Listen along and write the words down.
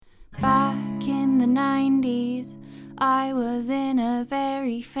the 90s, I was in a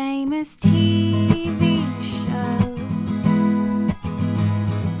very famous TV show.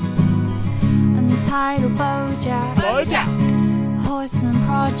 Untitled BoJack. Horseman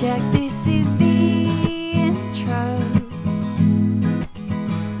project, this is the intro.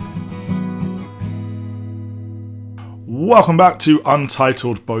 Welcome back to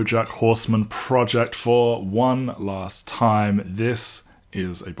Untitled BoJack Horseman project for one last time. This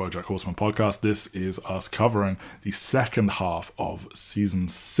is a BoJack Horseman podcast. This is us covering the second half of season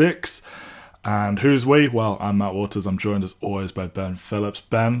 6. And who's we? Well, I'm Matt Waters. I'm joined as always by Ben Phillips.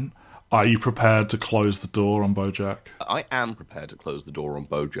 Ben, are you prepared to close the door on BoJack? I am prepared to close the door on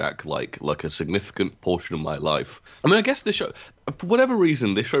BoJack, like a significant portion of my life. I mean, I guess this show, for whatever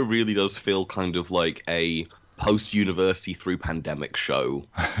reason, this show really does feel kind of like a post-university through pandemic show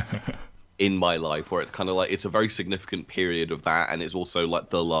in my life, where it's kind of like it's a very significant period of that, and it's also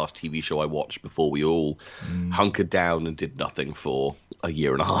like the last TV show I watched before we all hunkered down and did nothing for a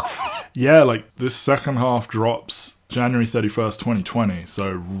year and a half. Yeah, like this second half drops January 31st, 2020,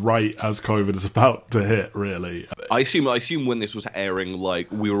 so right as COVID is about to hit, really. I assume when this was airing,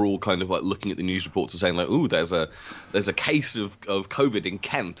 like, we were all kind of like looking at the news reports and saying like, ooh, there's a case of COVID in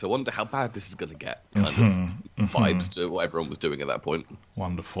Kent. I wonder how bad this is going to get, kind of vibes to what everyone was doing at that point.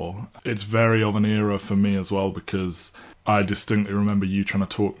 Wonderful. It's very of an era for me as well, because I distinctly remember you trying to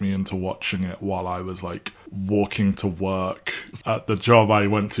talk me into watching it while I was like walking to work at the job I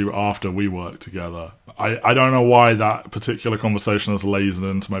went to after we worked together. I don't know why that particular conversation has lasered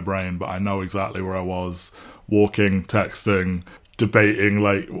into my brain, but I know exactly where I was, walking, texting, debating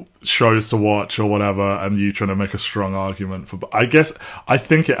like shows to watch or whatever, and you trying to make a strong argument for. I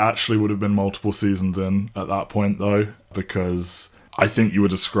think it actually would have been multiple seasons in at that point though, because I think you were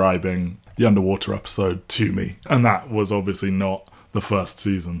describing the underwater episode to me, and that was obviously not the first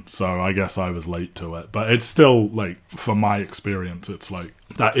season, so I guess I was late to it. But it's still, like, for my experience, it's like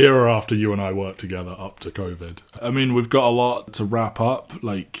that era after you and I worked together up to COVID. I mean, we've got a lot to wrap up.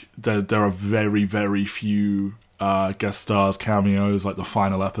 Like, there are very, very few guest stars, cameos. Like, the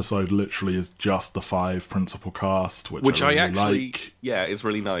final episode literally is just the 5 principal cast, which I really actually like. Yeah, it's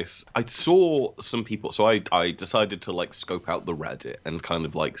really nice. I saw some people, so I decided to, like, scope out the Reddit and kind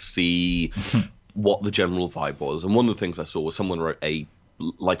of, like, see what the general vibe was. And one of the things I saw was someone wrote a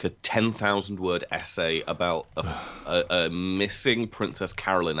 10,000 word essay about a missing Princess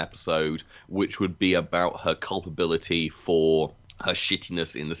Carolyn episode, which would be about her culpability for her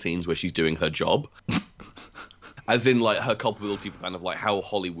shittiness in the scenes where she's doing her job. As in, like, her culpability for kind of, like, how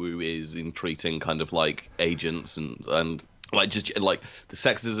Hollywood is in treating kind of, like, agents and like, just, like, the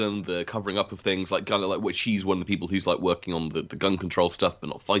sexism, the covering up of things, like, kind of, like, where she's one of the people who's, like, working on the gun control stuff but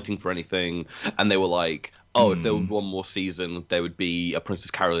not fighting for anything. And they were like, oh, if there was one more season, there would be a Princess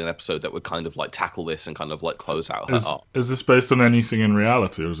Carolyn episode that would kind of, like, tackle this and kind of, like, close out her arc. Is this based on anything in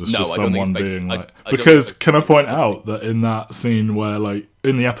reality, or is this just someone being, like... I because, can I point out that in that scene where, like,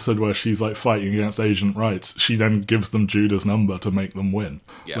 in the episode where she's, like, fighting against agent rights, she then gives them Judah's number to make them win.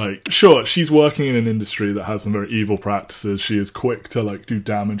 Yeah. Like, sure, she's working in an industry that has some very evil practices. She is quick to, like, do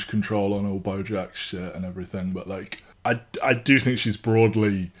damage control on all BoJack shit and everything, but, like, I do think she's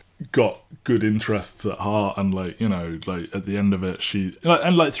broadly got good interests at heart, and, like, you know, like, at the end of it, she,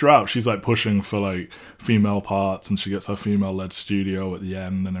 and, like, throughout, she's, like, pushing for, like, female parts, and she gets her female-led studio at the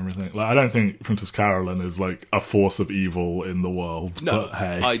end and everything. Like, I don't think Princess Carolyn is, like, a force of evil in the world, no, but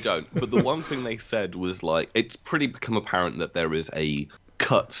hey. I don't. But the one thing they said was, like, it's pretty become apparent that there is a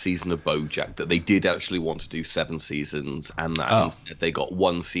cut season of BoJack, that they did actually want to do 7 seasons, and that instead they got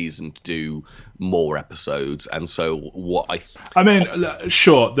 1 season to do more episodes. And so what I mean,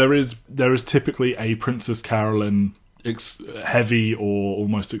 sure, there is typically a Princess Carolyn heavy or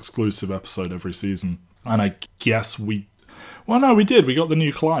almost exclusive episode every season, and I guess we did. We got the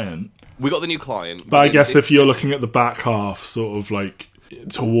new client. But I guess if you're looking at the back half, sort of like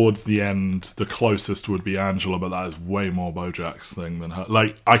towards the end, the closest would be Angela, but that is way more BoJack's thing than her.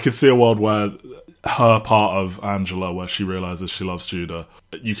 Like, I could see a world where her part of Angela, where she realizes she loves Judah,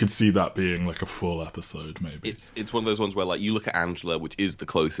 you could see that being like a full episode, maybe. It's one of those ones where, like, you look at Angela, which is the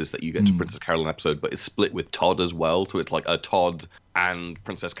closest that you get to Princess Carolyn episode, but it's split with Todd as well, so it's like a Todd and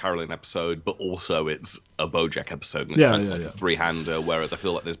Princess Carolyn episode, but also it's a BoJack episode, and it's kind of like a three-hander, whereas I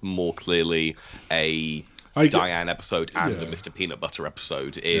feel like there's more clearly a Diane episode and a Mr. Peanut Butter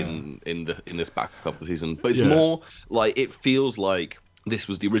episode in this back of the season. But it's more like, it feels like this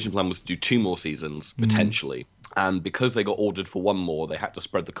was the original plan, was to do 2 more seasons, potentially. And because they got ordered for 1 more, they had to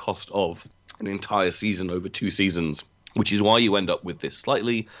spread the cost of an entire season over 2 seasons, which is why you end up with this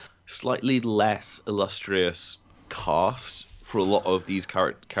slightly less illustrious cast for a lot of these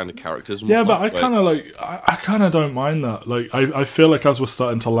kind of characters. Yeah, but I kind of I kind of don't mind that. Like, I feel like as we're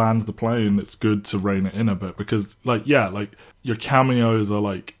starting to land the plane, it's good to rein it in a bit because, like, yeah, like your cameos are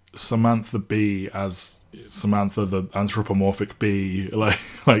like Samantha Bee as Samantha the anthropomorphic bee,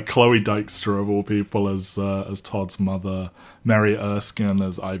 like Chloe Dykstra of all people as Todd's mother, Mary Erskine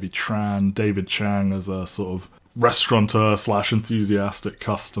as Ivy Tran, David Chang as a sort of restaurateur / enthusiastic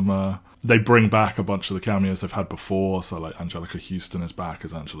customer. They bring back a bunch of the cameos they've had before, so like Angelica Houston is back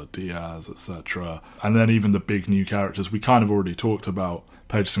as Angela Diaz, etc. And then even the big new characters we kind of already talked about,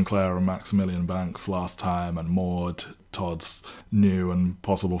 Paige Sinclair and Maximilian Banks last time, and Maud, Todd's new and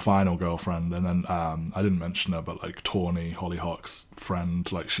possible final girlfriend. And then I didn't mention her, but like Tawny, Hollyhock's friend,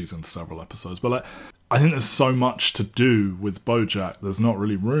 like she's in several episodes. But like I think there's so much to do with BoJack. There's not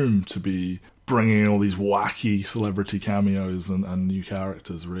really room to be bringing in all these wacky celebrity cameos and new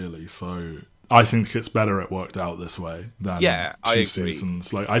characters, really. So I think it's better it worked out this way than two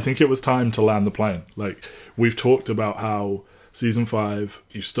seasons. Like, I think it was time to land the plane. Like, we've talked about how season 5,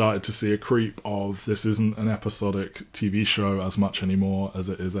 you started to see a creep of this isn't an episodic TV show as much anymore as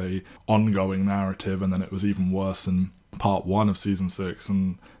it is a ongoing narrative, and then it was even worse in part 1 of season 6,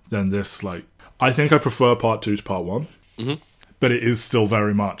 and then this, like, I think I prefer part 2 to part 1, but it is still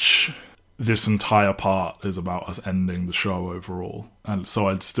very much... This entire part is about us ending the show overall. And so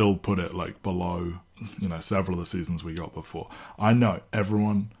I'd still put it like below, you know, several of the seasons we got before. I know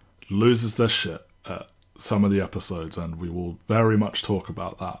everyone loses their shit at some of the episodes, and we will very much talk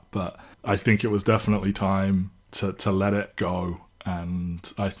about that. But I think it was definitely time to let it go.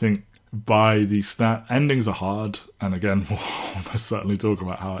 And I think by the endings are hard. And again, we'll almost certainly talk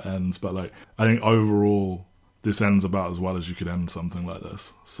about how it ends. But like, I think overall, this ends about as well as you could end something like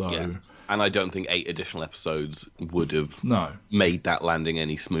this. So... Yeah. And I don't think 8 additional episodes would have made that landing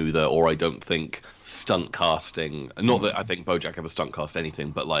any smoother, or I don't think stunt casting, not that I think BoJack ever stunt cast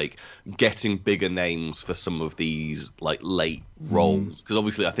anything, but like getting bigger names for some of these like late roles, because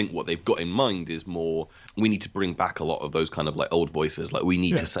obviously I think what they've got in mind is more, we need to bring back a lot of those kind of like old voices, like we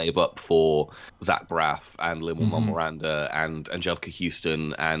need to save up for Zach Braff and Lin-Manuel Miranda and Angelica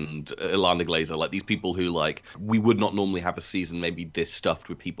Houston and Ilana Glazer, like these people who like we would not normally have a season maybe this stuffed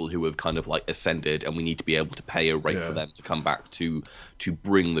with people who have kind of like ascended, and we need to be able to pay a rate for them to come back to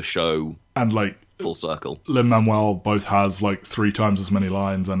bring the show and like full circle. Lin-Manuel both has like 3 times as many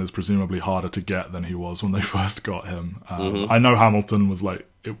lines and is presumably harder to get than he was when they first got him. I know Hamilton was like,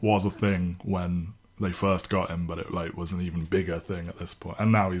 it was a thing when they first got him, but it like was an even bigger thing at this point.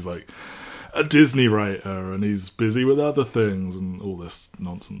 And now he's like a Disney writer and he's busy with other things and all this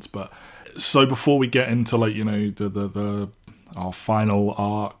nonsense. But so before we get into like, you know, the our final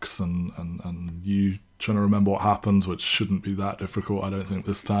arcs and you trying to remember what happens, which shouldn't be that difficult, I don't think,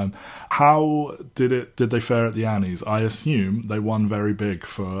 this time. How did they fare at the Annies? I assume they won very big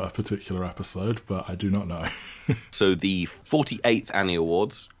for a particular episode, but I do not know. So the 48th Annie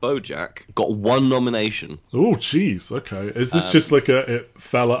Awards, BoJack got 1 nomination. Oh, jeez, okay. Is this just like it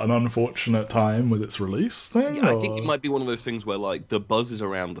fell at an unfortunate time with its release thing? Yeah, I think it might be one of those things where like the buzz is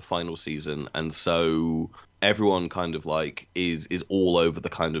around the final season, and so everyone kind of like is all over the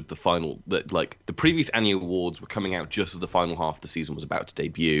kind of the final, that like the previous Annie Awards were coming out just as the final half of the season was about to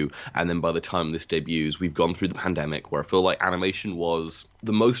debut, and then by the time this debuts, we've gone through the pandemic, where I feel like animation was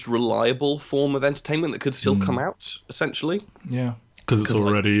the most reliable form of entertainment that could still come out, essentially. Yeah, because it's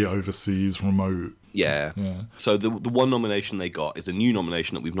already like, overseas, remote. Yeah. So the 1 nomination they got is a new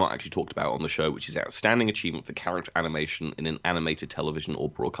nomination that we've not actually talked about on the show, which is Outstanding Achievement for Character Animation in an Animated Television or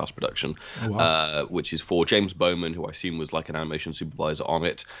Broadcast Production, which is for James Bowman, who I assume was like an animation supervisor on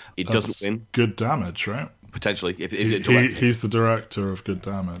it. That's doesn't win. Good Damage, right? Potentially. Is it directing? He's the director of Good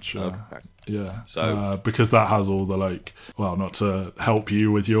Damage. Okay. Yeah, so because that has all the like, well, not to help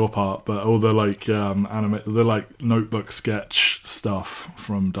you with your part, but all the like the like notebook sketch stuff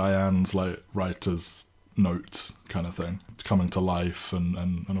from Diane's like writer's notes kind of thing coming to life and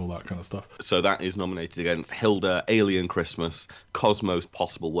all that kind of stuff. So that is nominated against Hilda, Alien Christmas, Cosmos,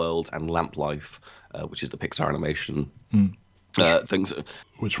 Possible Worlds, and Lamp Life, which is the Pixar animation things.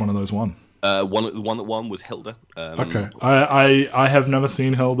 Which one of those won? The one that won was Hilda. Okay, I have never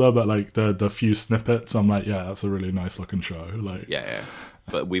seen Hilda, but like the few snippets, I'm like, yeah, that's a really nice looking show. Like, yeah.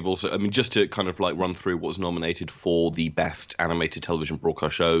 But we've also, I mean, just to kind of like run through what was nominated for the best animated television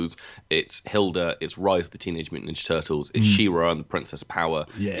broadcast shows, it's Hilda, it's Rise of the Teenage Mutant Ninja Turtles, it's She-Ra and the Princess of Power,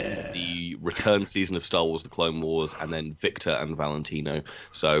 it's the return season of Star Wars: The Clone Wars, and then Victor and Valentino.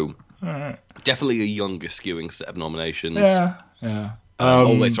 So definitely a younger skewing set of nominations. Yeah.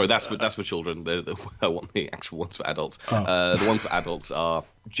 Oh wait, sorry, that's for children. I want the actual ones for adults. The ones for adults are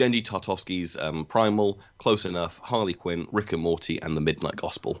Jendy Tartovsky's Primal, Close Enough, Harley Quinn, Rick and Morty, and The Midnight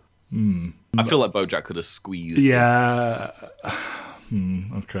Gospel. I feel like BoJack could have squeezed. Yeah.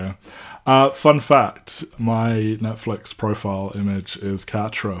 Okay. Fun fact: my Netflix profile image is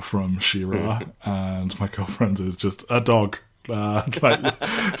Catra from She-Ra, and my girlfriend's is just a dog. So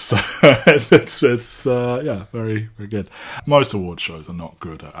it's yeah, very very good. Most award shows are not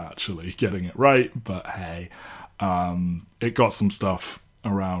good at actually getting it right, but hey, it got some stuff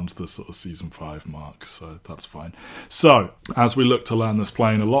around the sort of season 5 mark, so that's fine. So as we look to land this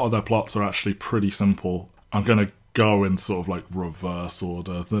plane, a lot of their plots are actually pretty simple. I'm gonna go in sort of like reverse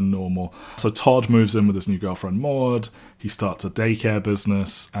order than normal. So Todd moves in with his new girlfriend Maud, he starts a daycare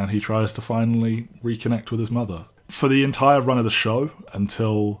business, and he tries to finally reconnect with his mother. For the entire run of the show,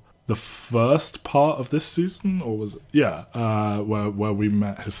 until the first part of this season, or was it? Yeah, where we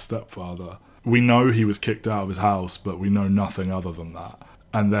met his stepfather, we know he was kicked out of his house, but we know nothing other than that.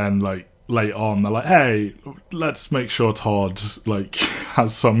 And then, like, late on, they're like, hey, let's make sure Todd, like,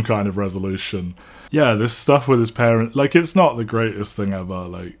 has some kind of resolution. Yeah, this stuff with his parents, like, it's not the greatest thing ever.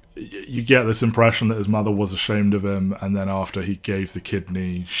 Like, you get this impression that his mother was ashamed of him, and then after he gave the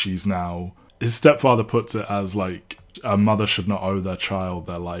kidney, she's now... His stepfather puts it as, like, a mother should not owe their child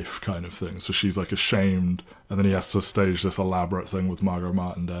their life kind of thing. So she's, like, ashamed, and then he has to stage this elaborate thing with Margot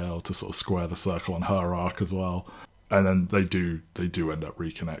Martindale to sort of square the circle on her arc as well. And then they do end up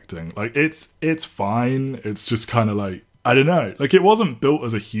reconnecting. Like, it's fine. It's just kind of like, I don't know. Like, it wasn't built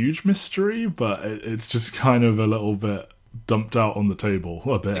as a huge mystery, but it's just kind of a little bit dumped out on the table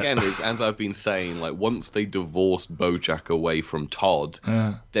a bit. Again, as I've been saying, like, once they divorced BoJack away from Todd,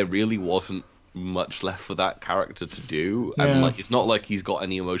 there really wasn't much left for that character to do, and like, it's not like he's got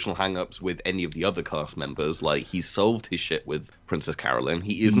any emotional hang-ups with any of the other cast members. Like, he's solved his shit with Princess Carolyn.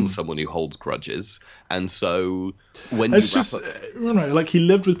 He isn't someone who holds grudges, and so when it's just like, he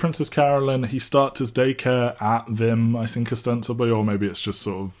lived with Princess Carolyn, he starts his daycare at Vim, I think, ostensibly, or maybe it's just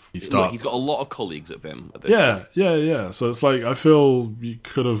sort of he's got a lot of colleagues at Vim at this point. Yeah, so it's like, I feel you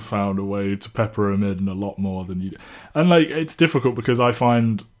could have found a way to pepper him in a lot more than you, and like, it's difficult because I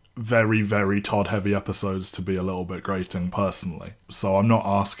find very, very Todd-heavy episodes to be a little bit grating, personally. So I'm not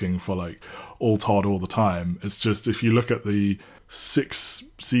asking for, like, all Todd all the time. It's just, if you look at the 6th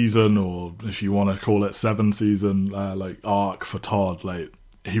season, or if you want to call it 7 season, like, arc for Todd, like,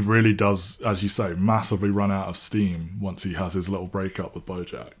 he really does, as you say, massively run out of steam once he has his little breakup with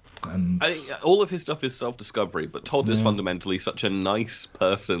BoJack. And all of his stuff is self-discovery, but Todd is fundamentally such a nice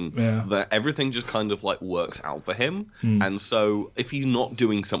person that everything just kind of like works out for him. And so if he's not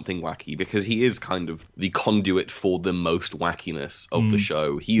doing something wacky, because he is kind of the conduit for the most wackiness of the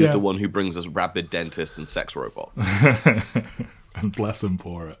show, he is the one who brings us rabid dentists and sex robots. And bless him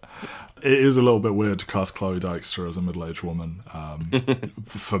for it. It is a little bit weird to cast Chloe Dykstra as a middle-aged woman,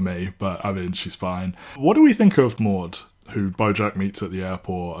 for me, but I mean, she's fine. What do we think of Maud, who BoJack meets at the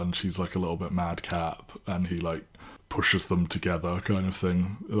airport, and she's like a little bit madcap, and he like pushes them together kind of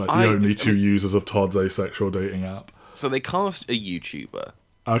thing? Like, the only two users of Todd's asexual dating app. So they cast a YouTuber,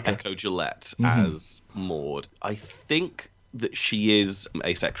 Echo Gillette, as Maud. I think that she is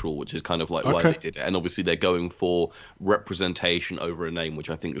asexual, which is kind of like why they did it. And obviously they're going for representation over a name, which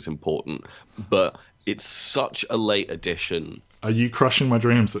I think is important. But it's such a late addition. Are you crushing my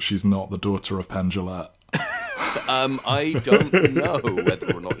dreams that she's not the daughter of Penn Jillette? I don't know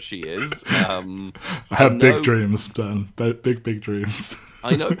whether or not she is. I have big dreams, Dan. Big dreams.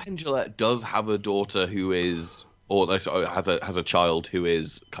 I know Penn Jillette does have a daughter who is, or has a child who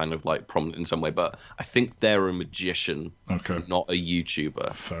is kind of like prominent in some way, but I think they're a magician, not a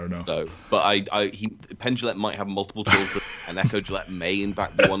YouTuber. Fair enough. So, but Penn Jillette might have multiple children, and Echo Gillette may in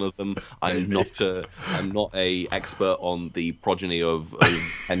fact be one of them. I'm not a expert on the progeny of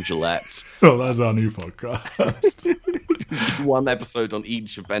Penn Jillette. Oh, that's our new podcast. One episode on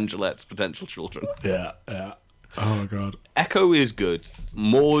each of Penn Jillette's potential children. Yeah. Oh my god. Echo is good.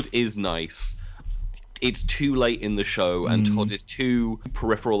 Maud is nice. It's too late in the show, and Todd is too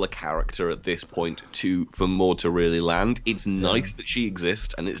peripheral a character at this point for Maud to really land. It's nice that she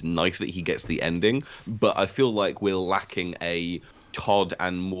exists, and it's nice that he gets the ending, but I feel like we're lacking a Todd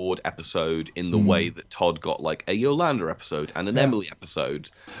and Maud episode in the way that Todd got like a Yolanda episode and an Emily episode.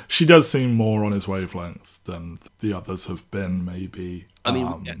 She does seem more on his wavelength than the others have been, maybe. I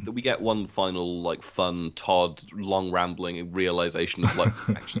mean, we get one final like fun Todd long rambling realization of like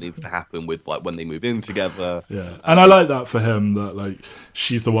what actually needs to happen with like when they move in together. Yeah, and I like that for him, that like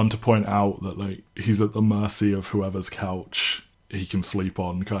she's the one to point out that like he's at the mercy of whoever's couch he can sleep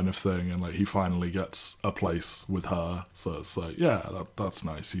on kind of thing, and like he finally gets a place with her. So it's like, yeah, that's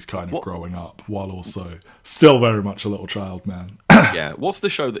nice. He's kind of growing up while also still very much a little child, man. Yeah. What's the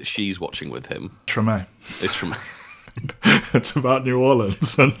show that she's watching with him? Treme. It's Treme. It's about New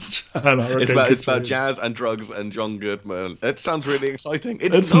Orleans and it's about jazz and drugs and John Goodman. It sounds really exciting.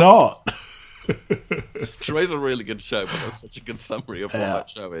 It's not. Treme's a really good show, but that's such a good summary of what that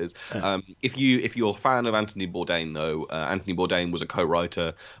show is. If you're a fan of Anthony Bourdain, though, Anthony Bourdain was a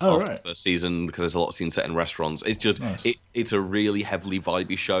co-writer of the first season, because there's a lot of scenes set in restaurants. It's just it's a really heavily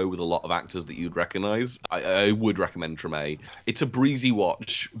vibey show with a lot of actors that you'd recognise. I would recommend Treme. It's a breezy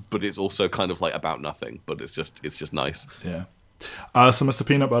watch, but it's also kind of like about nothing. But it's just nice. Yeah. So Mr.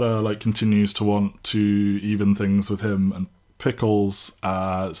 Peanut Butter like continues to want to even things with him and Pickles,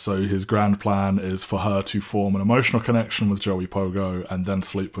 so his grand plan is for her to form an emotional connection with Joey Pogo and then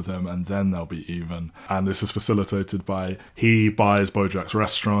sleep with him, and then they'll be even. And this is facilitated by he buys BoJack's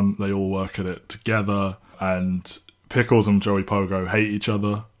restaurant, they all work at it together, and Pickles and Joey Pogo hate each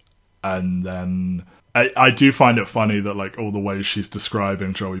other. And then I do find it funny that like all the ways she's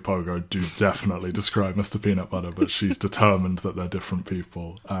describing Joey Pogo do definitely describe Mr. Peanut Butter, but she's determined that they're different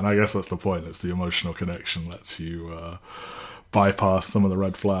people. And I guess that's the point. It's the emotional connection lets you bypass some of the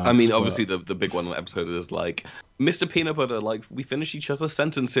red flags. I mean, obviously the big one on the episode is like, Mr. Peanut Butter, like, we finish each other's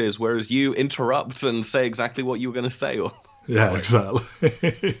sentences, whereas you interrupt and say exactly what you were going to say. Yeah,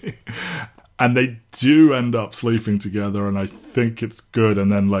 exactly. And they do end up sleeping together, and I think it's good.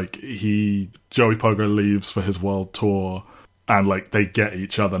 And then like Joey Pogo leaves for his world tour, and like they get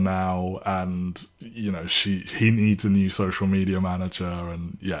each other now, and you know he needs a new social media manager,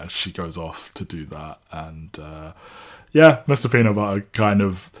 and yeah, she goes off to do that. And yeah, Mr. Peanut Butter kind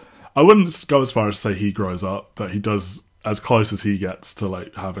of, I wouldn't go as far as to say he grows up, but he does as close as he gets to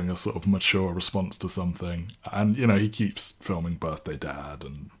like having a sort of mature response to something. And you know, he keeps filming Birthday Dad,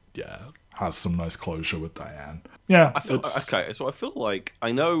 and yeah, has some nice closure with Diane. Yeah, okay, so I feel like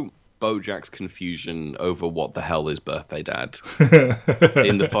I know BoJack's confusion over what the hell is Birthday Dad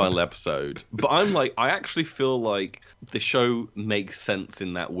in the final episode, but I actually feel like the show makes sense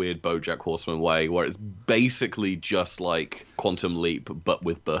in that weird BoJack Horseman way, where it's basically just like Quantum Leap but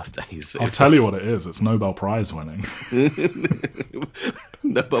with birthdays. I'll tell you what it is. It's Nobel Prize winning.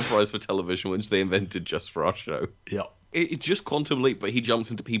 Nobel Prize for television, which they invented just for our show. Yeah. It's just Quantum Leap, but he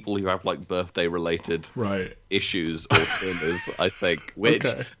jumps into people who have like birthday-related issues or traumas, I think, which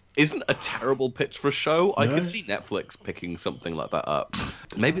isn't a terrible pitch for a show. I could see Netflix picking something like that up.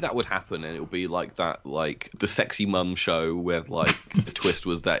 Maybe that would happen, and it would be like that, like the Sexy Mum show, where like the twist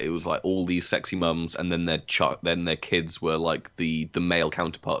was that it was like all these sexy mums, and then their kids were like the male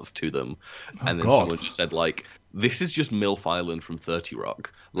counterparts to them, and then someone just said like, this is just MILF Island from 30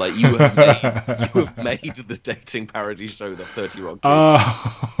 Rock. Like, you have made the dating parody show that 30 Rock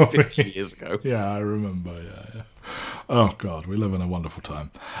did 50 years ago. Yeah, I remember, yeah. Oh, God, we live in a wonderful time.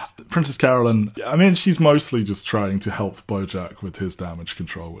 Princess Carolyn, I mean, she's mostly just trying to help BoJack with his damage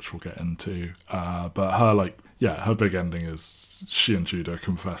control, which we'll get into. But her, like, yeah, her big ending is she and Judah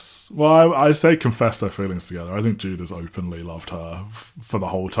confess. Well, I say confess their feelings together. I think Judah's openly loved her for the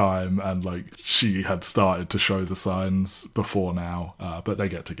whole time, and like she had started to show the signs before now. But they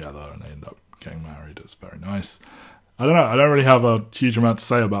get together and they end up getting married. It's very nice. I don't know. I don't really have a huge amount to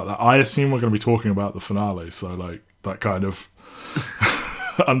say about that. I assume we're going to be talking about the finale, so like that kind of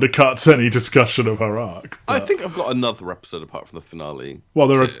undercuts any discussion of her arc. But I think I've got another episode apart from the finale.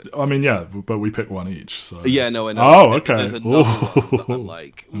 Well, I mean, yeah, but we pick one each. So yeah, no, I know. Oh, okay. There's another one that I'm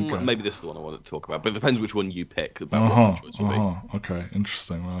like, maybe this is the one I want to talk about. But it depends which one you pick about what my choice will be. Okay,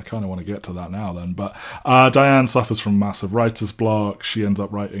 interesting. Well, I kind of want to get to that now then. But Diane suffers from massive writer's block. She ends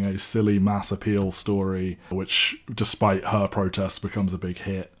up writing a silly mass appeal story, which, despite her protests, becomes a big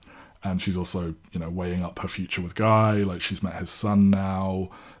hit. And she's also, you know, weighing up her future with Guy. Like, she's met his son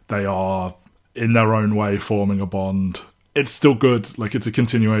now. They are, in their own way, forming a bond. It's still good. Like, it's a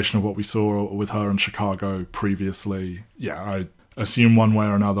continuation of what we saw with her in Chicago previously. Yeah, I assume one way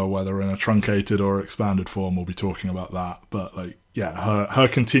or another, whether in a truncated or expanded form, we'll be talking about that. But, like, yeah, her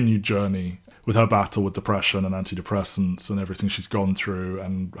continued journey with her battle with depression and antidepressants and everything she's gone through,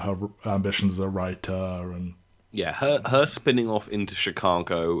 and her ambitions as a writer, and yeah, her spinning off into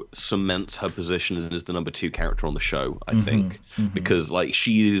Chicago cements her position as the number 2 character on the show, I think. Because, like,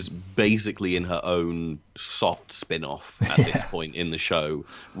 she is basically in her own soft spin-off at this point in the show,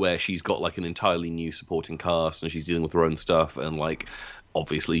 where she's got, like, an entirely new supporting cast, and she's dealing with her own stuff, and, like,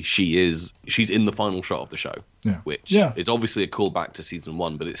 obviously she's in the final shot of the show, which is obviously a callback to season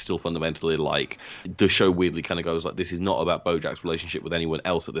 1, but it's still fundamentally like the show weirdly kind of goes like, this is not about BoJack's relationship with anyone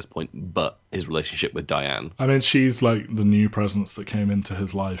else at this point but his relationship with Diane. I mean, she's like the new presence that came into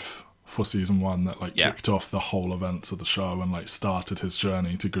his life for season 1 that like kicked off the whole events of the show and like started his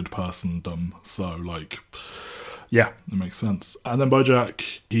journey to good persondom. So like, yeah, it makes sense. And then BoJack,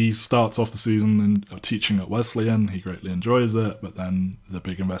 he starts off the season in teaching at Wesleyan. He greatly enjoys it, but then the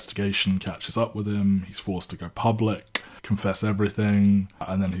big investigation catches up with him. He's forced to go public, confess everything,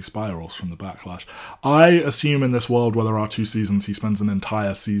 and then he spirals from the backlash. I assume in this world where there are 2 seasons, he spends an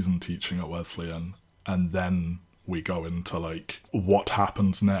entire season teaching at Wesleyan, and then we go into like what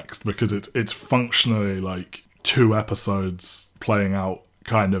happens next, because it's functionally like 2 episodes playing out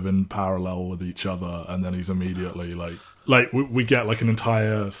kind of in parallel with each other, and then he's immediately like we get like an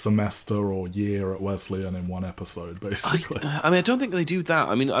entire semester or year at Wesleyan in 1 episode, basically. I mean, I don't think they do that.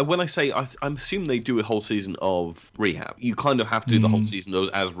 I mean, when I say I'm assuming they do a whole season of rehab. You kind of have to do the whole season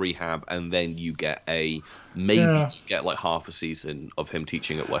as rehab, and then you get you get like half a season of him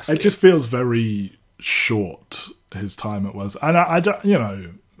teaching at Wesleyan. It just feels very short, his time at Wesleyan, and I don't, you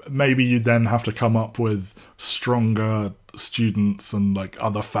know, maybe you then have to come up with stronger students and like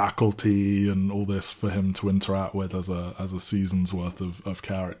other faculty and all this for him to interact with as a season's worth of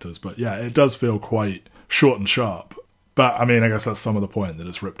characters. But yeah, it does feel quite short and sharp. But I mean, I guess that's some of the point, that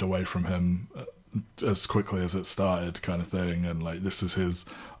it's ripped away from him as quickly as it started, kind of thing. And like, this is his,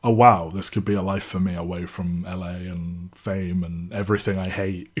 oh wow, this could be a life for me away from LA and fame and everything I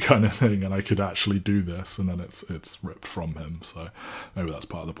hate, kind of thing, and I could actually do this. And then it's ripped from him. So maybe that's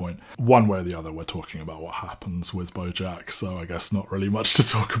part of the point. One way or the other, we're talking about what happens with BoJack, so I guess not really much to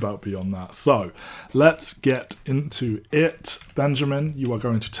talk about beyond that. So let's get into it. Benjamin, you are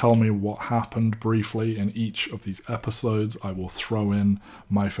going to tell me what happened briefly in each of these episodes. I will throw in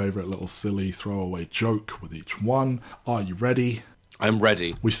my favourite little silly throwaway joke with each one. Are you ready? I'm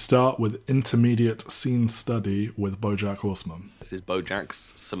ready. We start with intermediate scene study with BoJack Horseman. This is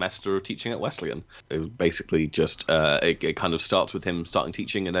BoJack's semester of teaching at Wesleyan. It was basically just it kind of starts with him starting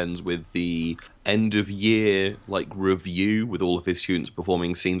teaching and ends with the end of year like review with all of his students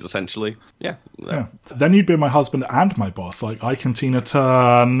performing scenes, essentially. Yeah. Then you'd be my husband and my boss. Like, I can Tina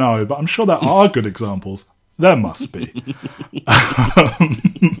Turner. No, but I'm sure there are good examples. There must be.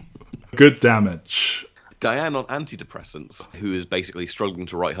 Good damage. Diane on antidepressants, who is basically struggling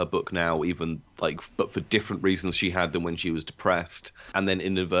to write her book now, even but for different reasons she had than when she was depressed, and then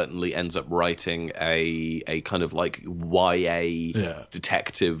inadvertently ends up writing a kind of like YA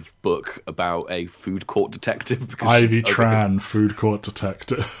detective book about a food court detective. Ivy Tran, food court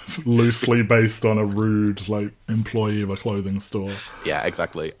detective, loosely based on a rude like employee of a clothing store. Yeah,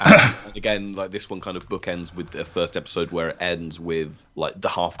 exactly. And again, like this one kind of bookends with the first episode, where it ends with like the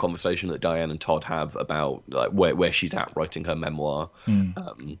half conversation that Diane and Todd have about like where she's at writing her memoir.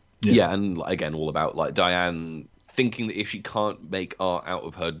 And again, all about like Diane thinking that if she can't make art out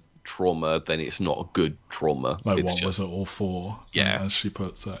of her trauma, then it's not a good trauma. Like, it's what was it all for? Yeah, as she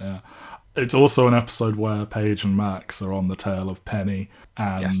puts it. Yeah. It's also an episode where Paige and Max are on the tail of Penny,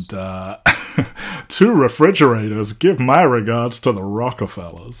 and 2 refrigerators, give my regards to the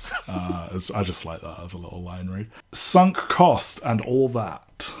Rockefellers. I just like that as a little line read. Sunk cost and all that.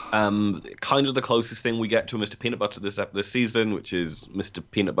 Kind of the closest thing we get to Mr. Peanut Butter this season, which is Mr.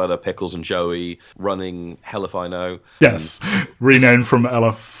 Peanut Butter, Pickles, and Joey running Hell If I Know. Yes, renamed from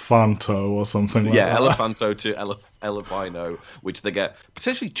Elephanto or something like that. Yeah, Elephanto to Elefino, which they get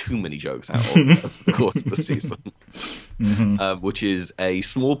potentially too many jokes out of over the course of the season. Which is a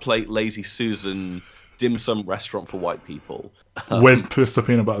small plate Lazy Susan dim sum restaurant for white people. With Mr.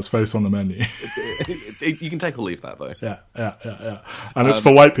 Peanut Butter's face on the menu. You can take or leave that, though. Yeah. And it's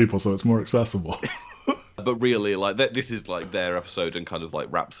for white people, so it's more accessible. But really, like this is like their episode and kind of like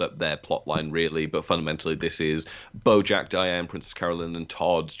wraps up their plot line, really. But fundamentally, this is BoJack, Diane, Princess Carolyn, and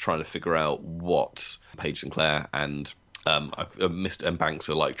Todd trying to figure out what Paige and Claire and Mr. and Banks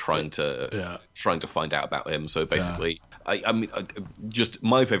are like trying to find out about him. So basically, I mean, just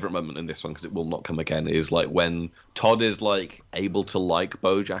my favorite moment in this one, because it will not come again, is like when Todd is like able to like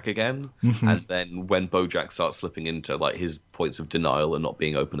BoJack again, and then when BoJack starts slipping into like his points of denial and not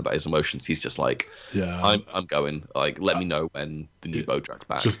being open about his emotions, he's just like, I'm going, like, let me know when the new BoJack's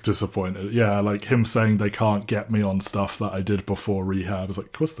back. Just disappointed. Yeah, like him saying they can't get me on stuff that I did before rehab. It's like,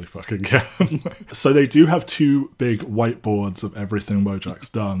 of course they fucking can. So they do have 2 big whiteboards of everything BoJack's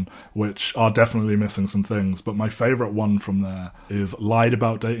done, which are definitely missing some things, but my favourite one from there is lied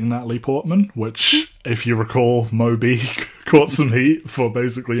about dating Natalie Portman, which if you recall, Moby caught some heat for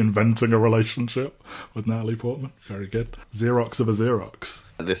basically inventing a relationship with Natalie Portman. Very good. Xerox of a Xerox.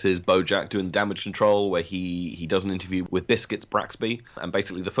 This is BoJack doing damage control, where he does an interview with Biscuits Braxby, and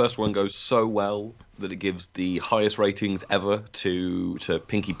basically the first one goes so well that it gives the highest ratings ever to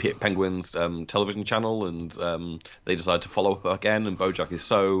Pinky Penguin's television channel, and they decide to follow up again, and BoJack is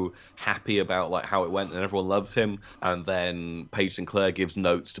so happy about like how it went, and everyone loves him. And then Paige Sinclair gives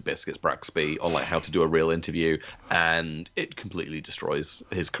notes to Biscuits Braxby on like how to do a real interview, and it completely destroys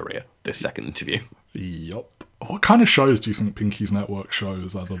his career, this second interview. Yup. What kind of shows do you think Pinky's Network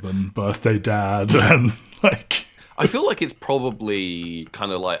shows other than Birthday Dad and like... I feel like it's probably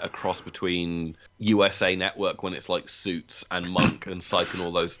kind of like a cross between USA Network when it's like Suits and Monk and Psych and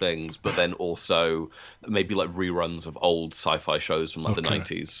all those things, but then also maybe like reruns of old sci-fi shows from like the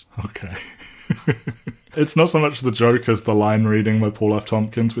 90s. Okay. It's not so much the joke as the line reading by Paul F.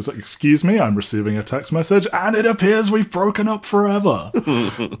 Tompkins. It's like, excuse me, I'm receiving a text message, and it appears we've broken up forever.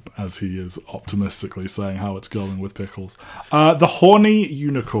 As he is optimistically saying how it's going with Pickles. The Horny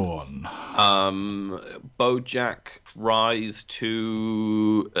Unicorn. BoJack tries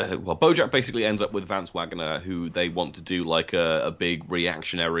to... BoJack basically ends up with Vance Wagner, who they want to do like a big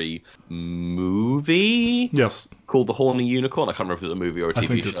reactionary movie? Yes. Called The Horny Unicorn. I can't remember if it's a movie or a TV show. I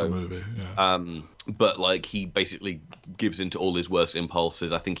think it's a movie, yeah. But like he basically gives into all his worst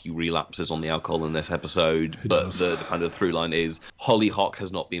impulses. I think he relapses on the alcohol in this episode. But the kind of through line is Holly Hock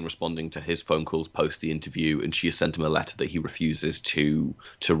has not been responding to his phone calls post the interview, and she has sent him a letter that he refuses to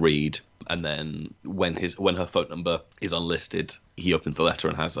read. And then when her phone number is unlisted, he opens the letter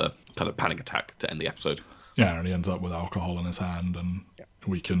and has a kind of panic attack to end the episode. Yeah, and he ends up with alcohol in his hand, and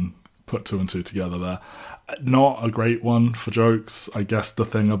we can put two and two together there. Not a great one for jokes. I guess the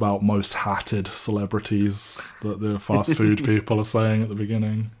thing about most hatted celebrities that the fast food people are saying at the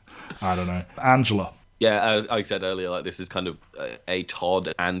beginning. I don't know. Angela. Yeah, as I said earlier, like this is kind of a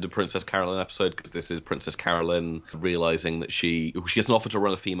Todd and a Princess Carolyn episode, because this is Princess Carolyn realizing that she gets an offer to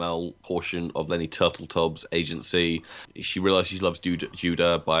run a female portion of Lenny Turtletub's agency. She realizes she loves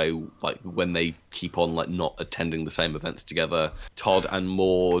Judah by like when they keep on like not attending the same events together. Todd and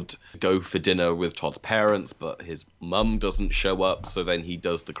Maude go for dinner with Todd's parents, but his mum doesn't show up. So then he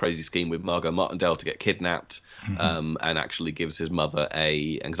does the crazy scheme with Margot Martindale to get kidnapped, and actually gives his mother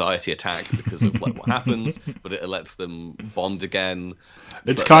a anxiety attack because of like what happened. But it lets them bond again.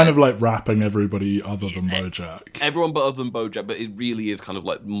 It's kind of like wrapping everybody other than BoJack. Everyone but other than BoJack, but it really is kind of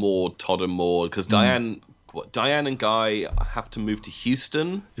like more Todd and Maude, because Diane and Guy have to move to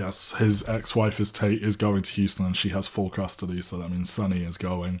Houston. Yes, his ex-wife is going to Houston, and she has full custody, so that means Sonny is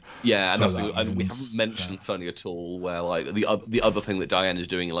going. Yeah, so and we haven't mentioned Sonny at all, where like the other thing that Diane is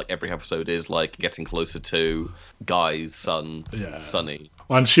doing in like every episode is like getting closer to Guy's son, Sonny.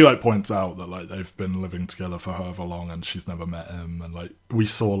 And she like points out that like they've been living together for however long, and she's never met him, and like we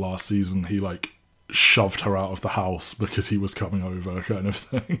saw last season he like shoved her out of the house because he was coming over, kind of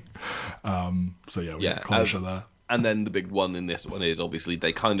thing. So we get closure there. And then the big one in this one is obviously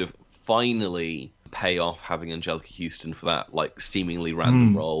they kind of finally pay off having Angelica Houston for that like seemingly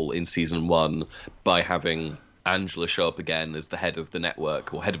random role in season 1 by having Angela show up again as the head of the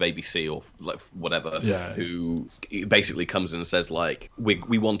network or head of ABC or like whatever, who basically comes in and says like,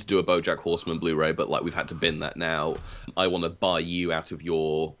 we want to do a BoJack Horseman Blu-ray, but like we've had to bin that now. I want to buy you out of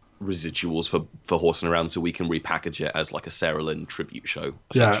your residuals for Horsing Around so we can repackage it as like a Sarah Lynn tribute show,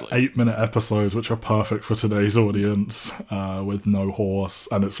 essentially. 8-minute episodes which are perfect for today's audience, with no horse,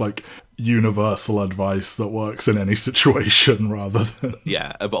 and it's like universal advice that works in any situation rather than...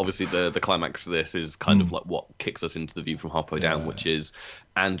 but obviously the climax of this is kind of like what kicks us into the View from Halfway Down, which is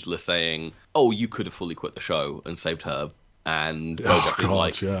Angela saying, oh, you could have fully quit the show and saved her. And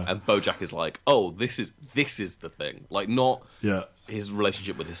BoJack is like, oh, this is the thing, like not his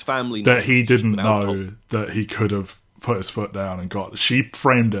relationship with his family, that he didn't know that he could have put his foot down and she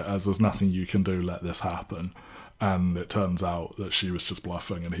framed it as there's nothing you can do, let this happen, and it turns out that she was just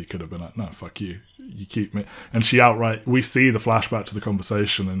bluffing, and he could have been like, no, fuck you keep me, and she outright, we see the flashback to the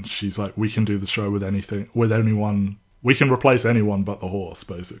conversation, and she's like, we can do the show with anyone, we can replace anyone but the horse,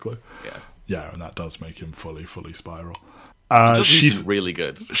 basically. And that does make him fully spiral. She's really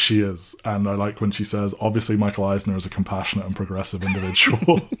good. She is. And I like when she says, obviously Michael Eisner is a compassionate and progressive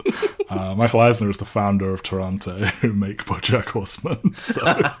individual. Michael Eisner is the founder of Toronto, who make BoJack Horseman. So,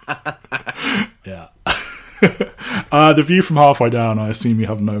 The View from Halfway Down, I assume you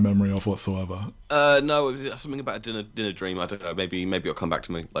have no memory of whatsoever. No, something about a dinner dream. I don't know. Maybe it'll come back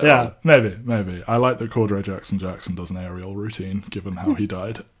to me later on. Maybe. I like that Cordray Jackson does an aerial routine, given how he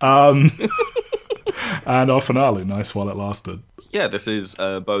died. And our finale, nice while it lasted. Yeah, this is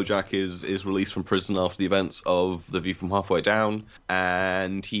BoJack is released from prison after the events of The View from Halfway Down,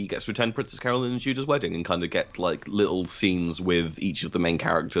 and he gets to attend Princess Carolyn and Judah's wedding and kind of gets like little scenes with each of the main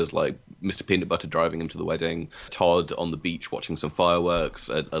characters, like Mr. Peanut Butter driving him to the wedding, Todd on the beach watching some fireworks,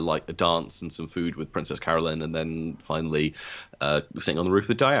 a dance and some food with Princess Carolyn, and then finally sitting on the roof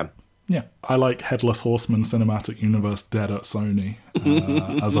with Diane. Yeah, I like Headless Horseman Cinematic Universe dead at Sony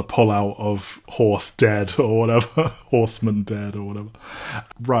as a pullout of Horse dead or whatever, Horseman dead or whatever.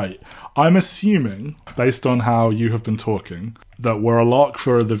 Right, I'm assuming, based on how you have been talking, that we're a lock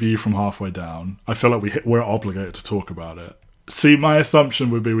for The View from Halfway Down. I feel like we're obligated to talk about it. See, my assumption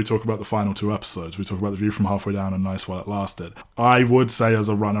would be we talk about the final 2 episodes. We talk about The View from Halfway Down and Nice While It Lasted. I would say as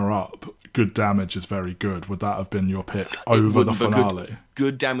a runner-up, Good Damage is very good. Would that have been your pick over the finale?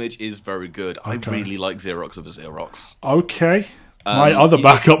 Good Damage is very good. Okay. I really like Xerox of a Xerox. Okay. My other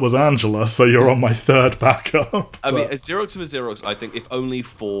backup was Angela, so you're on my third backup. I mean, Xerox of a Xerox, I think, if only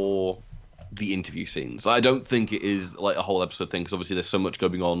for the interview scenes. I don't think it is like a whole episode thing, because obviously there's so much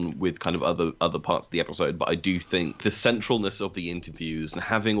going on with kind of other parts of the episode, but I do think the centralness of the interviews and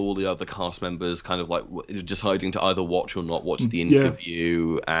having all the other cast members kind of like deciding to either watch or not watch the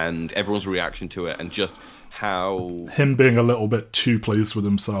interview and everyone's reaction to it, and just how him being a little bit too pleased with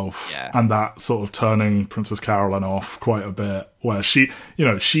himself, and that sort of turning Princess Carolyn off quite a bit, where she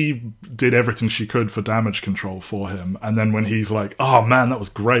did everything she could for damage control for him, and then when he's like, oh man, that was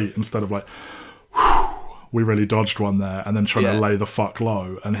great, instead of like, whew, we really dodged one there, and then trying to lay the fuck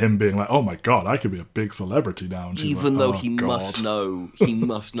low, and him being like, oh my god, I could be a big celebrity now. And even like, though oh, he god. must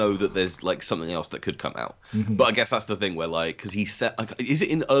know that there's like something else that could come out. Mm-hmm. But I guess that's the thing where like, because he said, like, is it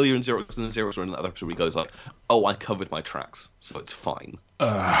in earlier in Xerox or in another episode where he goes like, oh, I covered my tracks, so it's fine.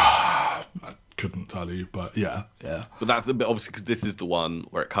 I couldn't tell you, but yeah. But that's the bit, obviously, because this is the one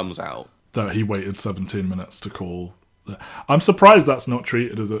where it comes out that he waited 17 minutes to call. I'm surprised that's not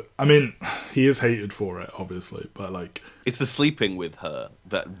treated as a... I mean, he is hated for it, obviously, but like... It's the sleeping with her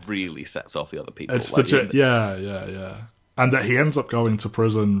that really sets off the other people. It's like, yeah. And that he ends up going to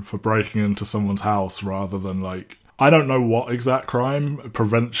prison for breaking into someone's house rather than like... I don't know what exact crime,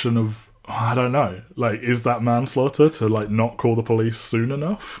 prevention of... I don't know. Like, is that manslaughter to like not call the police soon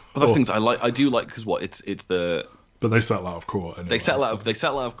enough? Well, those things I do like, because what it's the... But they settle out of court anyway. They settle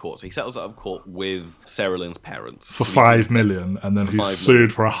out of court. So he settles out of court with Sarah Lynn's parents. For $5 million, and then he's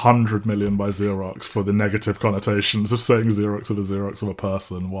sued for $100 million by Xerox for the negative connotations of saying Xerox of a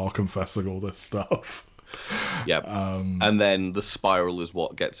person while confessing all this stuff. Yeah. And then the spiral is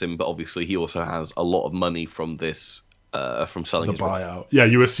what gets him, but obviously he also has a lot of money from this, from selling his buyout. rights. Yeah,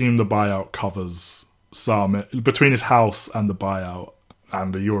 you assume the buyout covers some, between his house and the buyout.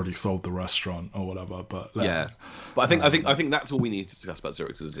 And he already sold the restaurant or whatever, but But I think that's all we need to discuss about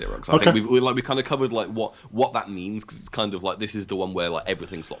Xerox is Xerox. I think we kind of covered like what that means, because it's kind of like this is the one where like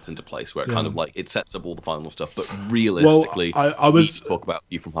everything slots into place, where it kind of like it sets up all the final stuff. But realistically, I was we need to talk about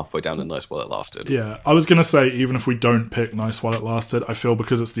You from Halfway Down and Nice While It Lasted. Yeah, I was gonna say, even if we don't pick Nice While It Lasted, I feel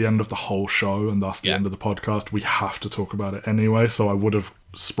because it's the end of the whole show and thus the end of the podcast, we have to talk about it anyway. So I would have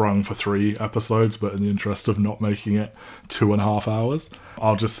sprung for 3 episodes, but in the interest of not making it 2.5 hours,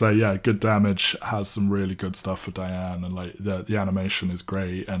 I'll just say, yeah, Good Damage has some really good stuff for Diane, and like the animation is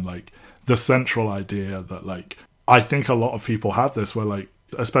great, and like the central idea that like I think a lot of people have this, where like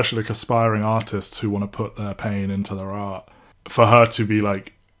especially like aspiring artists who want to put their pain into their art, for her to be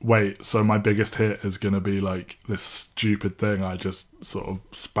like, wait, so my biggest hit is going to be like this stupid thing I just sort of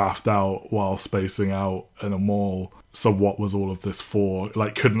spaffed out while spacing out in a mall. So what was all of this for?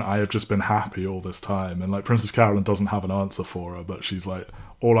 Like, couldn't I have just been happy all this time? And like Princess Carolyn doesn't have an answer for her, but she's like,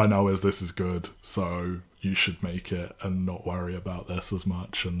 all I know is this is good, so you should make it and not worry about this as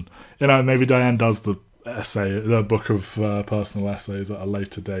much. And, you know, maybe Diane does the book of personal essays at a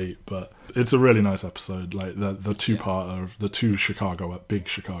later date, but it's a really nice episode. Like the two-parter, the 2 big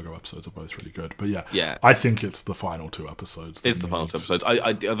Chicago episodes are both really good. But yeah, I think it's the final 2 episodes. It's the final 2 episodes.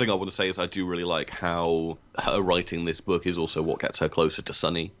 I think I want to say is I do really like how her writing this book is also what gets her closer to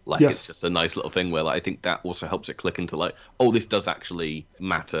Sunny. Like, it's just a nice little thing where like, I think that also helps it click into like, oh, this does actually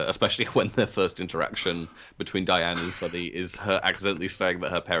matter, especially when their first interaction between Diane and Sunny is her accidentally saying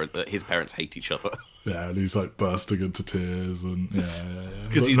that his parents hate each other. Yeah, and he's like bursting into tears, and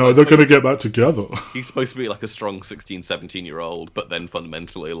Because they're going to get back together. He's supposed to be like a strong 16, 17-year-old, but then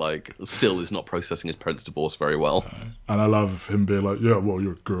fundamentally, like, still is not processing his parents' divorce very well. And I love him being like, yeah, well,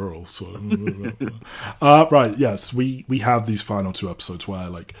 you're a girl, so... Right, yes, we have these final 2 episodes where,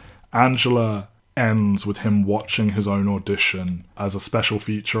 like, Angela ends with him watching his own audition as a special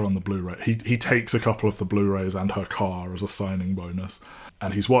feature on the Blu-ray. He takes a couple of the Blu-rays and her car as a signing bonus,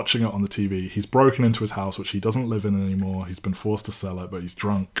 and he's watching it on the TV. He's broken into his house, which he doesn't live in anymore. He's been forced to sell it, but he's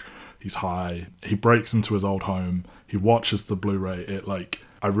drunk, he's high. He breaks into his old home. He watches the Blu-ray.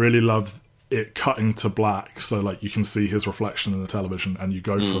 I really love it cutting to black, so like you can see his reflection in the television, and you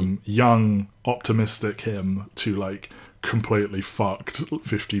go from young, optimistic him to like completely fucked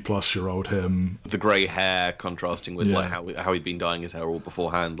 50-plus-year-old him. The grey hair contrasting with like how he'd been dyeing his hair all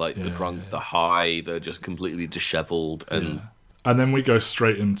beforehand, like the drunk, the high, the just completely dishevelled. And then we go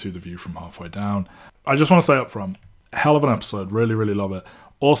straight into The View from Halfway Down. I just want to say up front, hell of an episode, really, really love it.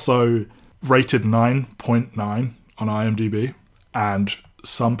 Also rated 9.9 on IMDb, and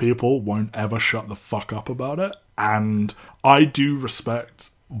some people won't ever shut the fuck up about it, and I do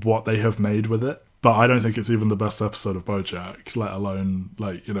respect what they have made with it. But I don't think it's even the best episode of BoJack, let alone,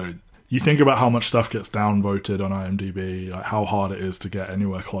 like, you know, you think about how much stuff gets downvoted on IMDb, like how hard it is to get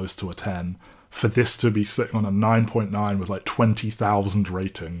anywhere close to a 10. For this to be sitting on a 9.9 with like 20,000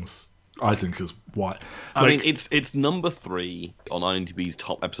 ratings, I think is why. I mean, it's number 3 on IMDb's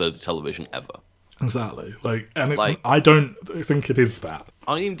top episodes of television ever. Exactly. I don't think it is that.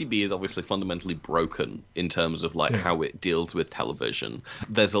 IMDb is obviously fundamentally broken in terms of like how it deals with television.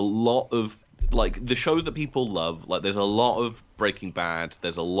 There's a lot of like the shows that people love, like there's a lot of Breaking Bad,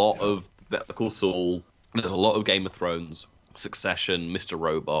 there's a lot of Better Call Saul, there's a lot of Game of Thrones, Succession, Mr.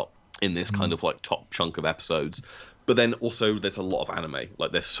 Robot in this kind of like top chunk of episodes. But then also there's a lot of anime.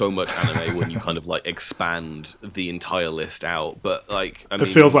 Like there's so much anime when you kind of like expand the entire list out. But like it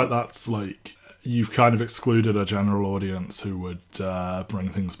feels like that's like you've kind of excluded a general audience who would bring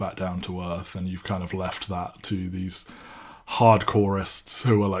things back down to earth, and you've kind of left that to these hardcoreists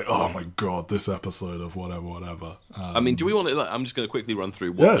who are like, oh my god, this episode of whatever. I mean, do we want to? Like, I'm just going to quickly run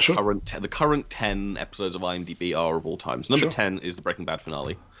through what the current 10 episodes of IMDb are of all time. So number 10 is the Breaking Bad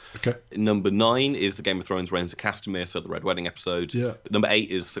finale. Okay. Number 9 is the Game of Thrones Reigns of Castamere, so the Red Wedding episode. Yeah. Number 8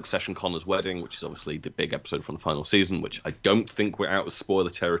 is Succession Connor's Wedding, which is obviously the big episode from the final season, which I don't think we're out of spoiler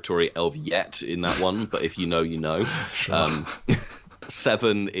territory of yet in that one, but if you know, you know. Sure.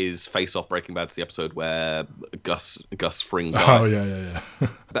 7 is Face Off Breaking Bad, the episode where Gus Fring dies. Oh, yeah.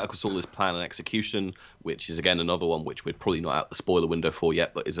 Better Call Saul is Plan and Execution, which is, again, another one which we're probably not out the spoiler window for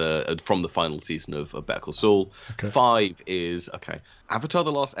yet, but is from the final season of Better Call Saul. Okay. 5 is, Avatar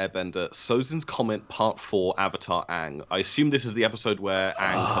The Last Airbender, Sozin's Comment Part 4, Avatar Aang. I assume this is the episode where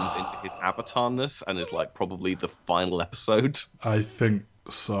Aang comes into his avatarness and is, like, probably the final episode. I think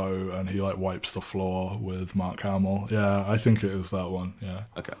so, and he like wipes the floor with Mark Hamill. Yeah, I think it is that one. Yeah.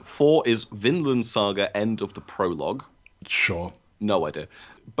 Okay. 4 is Vinland Saga, End of the Prologue. Sure. No idea.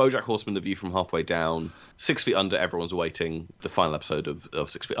 BoJack Horseman, The View from Halfway Down. 6 Feet Under, Everyone's Waiting. The final episode of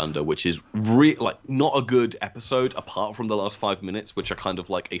 6 Feet Under, which is not a good episode apart from the last 5 minutes, which are kind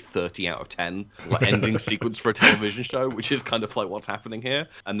of like a 30 out of 10 like ending sequence for a television show, which is kind of like what's happening here.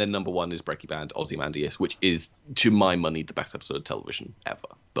 And then number 1 is Breaking Bad, Ozymandias, which is, to my money, the best episode of television ever.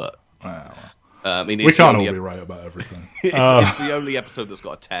 But wow. I mean, we can't all be right about everything. It's the only episode that's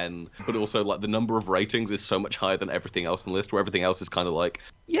got a 10, but also like the number of ratings is so much higher than everything else on the list, where everything else is kind of like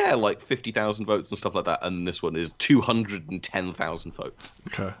 50,000 votes and stuff like that, and this one is 210,000 votes.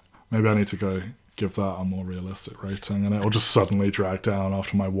 Okay, maybe I need to go give that a more realistic rating, and it'll just suddenly drag down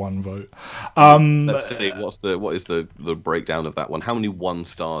after my 1 vote. Let's see, what is the breakdown of that one? How many 1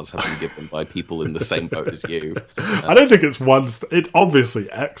 stars have been given by people in the same boat as you? I don't think it's 1 it's obviously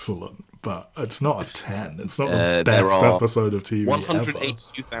excellent, but it's not a 10. It's not the best episode of TV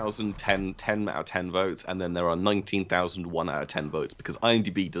 182,000 10 out of 10 votes, and then there are 19,000 1 out of 10 votes, because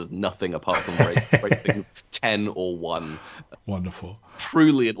IMDb does nothing apart from rate things 10 or 1. Wonderful.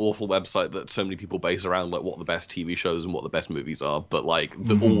 Truly an awful website that so many people base around like what the best TV shows and what the best movies are, but like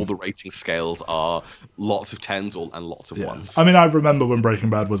all the rating scales are lots of 10s and lots of 1s. I mean, I remember when Breaking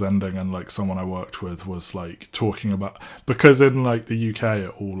Bad was ending, and like someone I worked with was like talking about, because in like the UK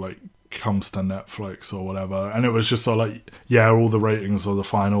it all like comes to Netflix or whatever, and it was just sort of like, all the ratings of the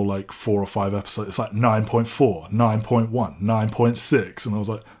final like 4 or 5 episodes, it's like 9.4, 9.1, 9.6, and I was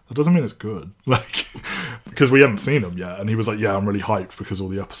like, that doesn't mean it's good, like, because we hadn't seen them yet. And he was like, I'm really hyped because all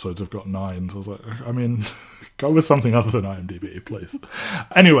the episodes have got 9s. I was like, I mean, go with something other than IMDb, please.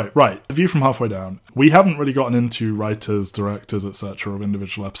 Anyway, right, The View from Halfway Down. We haven't really gotten into writers, directors, etc. of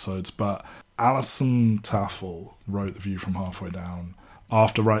individual episodes, but Alison Taffel wrote The View from Halfway Down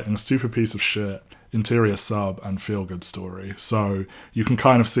after writing a super piece of shit interior sub and feel-good story. So you can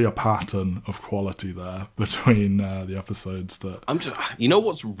kind of see a pattern of quality there between the episodes that... You know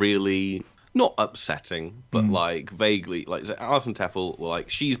what's really... not upsetting, but like vaguely, like so Alison Teffel, like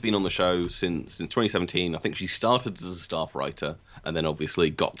she's been on the show since 2017. I think she started as a staff writer and then obviously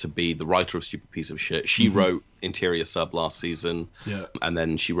got to be the writer of Stupid Piece of Shit. She wrote Interior Sub last season, and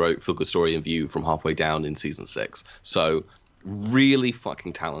then she wrote Feel Good Story and View from halfway down in season 6. So really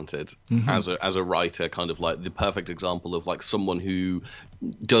fucking talented as a writer, kind of like the perfect example of like someone who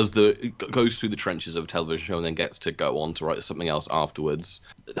goes through the trenches of a television show and then gets to go on to write something else afterwards.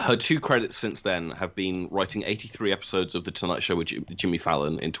 Her 2 credits since then have been writing 83 episodes of The Tonight Show with Jimmy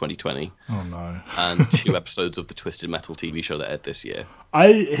Fallon in 2020. Oh no. And 2 episodes of the Twisted Metal TV show that aired this year.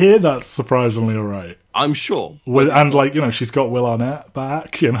 I hear that's surprisingly alright. I'm sure. And like, you know, she's got Will Arnett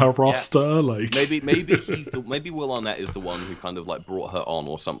back in her roster. Like maybe Will Arnett is the one who kind of like brought her on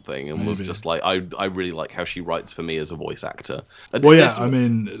or something and was just like, I really like how she writes for me as a voice actor. Well, yeah, I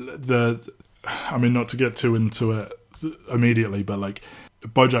mean, not to get too into it immediately, but like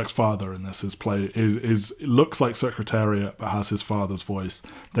BoJack's father in this is looks like Secretariat but has his father's voice.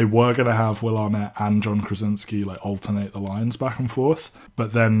 They were going to have Will Arnett and John Krasinski like alternate the lines back and forth,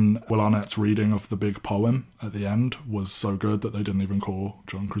 but then Will Arnett's reading of the big poem at the end was so good that they didn't even call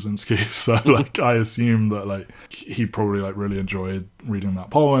John Krasinski. So like I assume that like he probably like really enjoyed reading that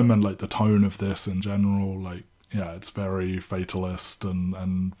poem, and like the tone of this in general, like yeah, it's very fatalist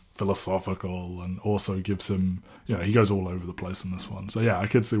and philosophical, and also gives him, you know, he goes all over the place in this one. So yeah, I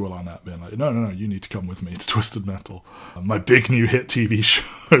could see Will Arnett being like, no, you need to come with me to Twisted Metal, my big new hit TV show,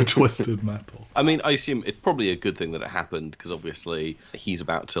 Twisted Metal. I mean, I assume it's probably a good thing that it happened, because obviously he's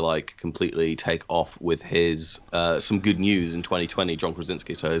about to like completely take off with his some good news in 2020, John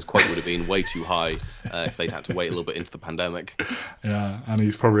Krasinski, so his quote would have been way too high if they'd had to wait a little bit into the pandemic. Yeah, and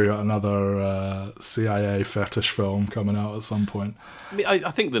he's probably got another CIA fetish film coming out at some point. I mean,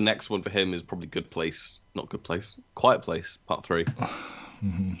 I think the next one for him is probably Quiet Place, Part 3.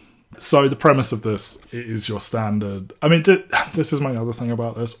 So the premise of this is your standard. I mean, this is my other thing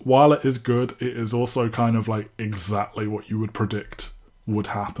about this. While it is good, it is also kind of like exactly what you would predict would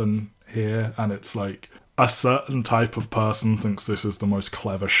happen here. And it's like a certain type of person thinks this is the most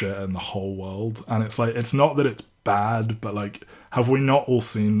clever shit in the whole world. And it's like, it's not that it's bad, but like, have we not all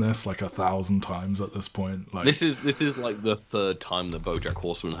seen this like 1,000 times at this point? Like, this is like the 3rd time that BoJack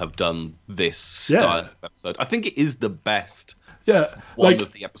Horseman have done this style of episode. I think it is the best. Yeah, one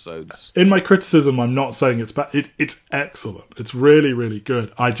of the episodes. In my criticism, I'm not saying it's bad. It's excellent. It's really, really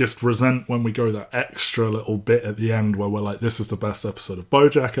good. I just resent when we go that extra little bit at the end where we're like, this is the best episode of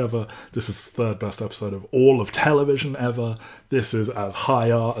BoJack ever. This is the 3rd best episode of all of television ever. This is as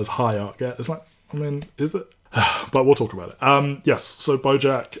high art gets. It's like, I mean, is it? But we'll talk about it. Yes, so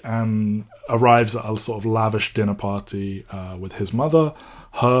BoJack arrives at a sort of lavish dinner party with his mother,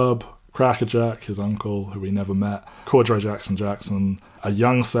 Herb, Crackerjack, his uncle, who we never met, Cordray Jackson, a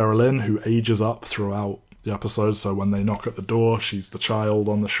young Sarah Lynn who ages up throughout the episode. So when they knock at the door, she's the child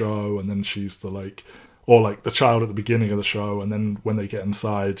on the show, and then she's the the child at the beginning of the show, and then when they get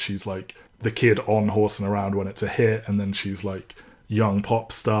inside, she's like the kid on Horsing Around when it's a hit, and then she's like young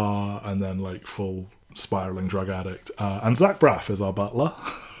pop star, and then like full spiraling drug addict. And Zach Braff is our butler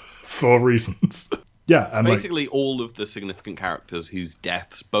for reasons. Yeah, and basically all of the significant characters whose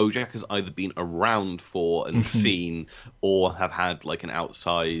deaths BoJack has either been around for and seen, or have had like an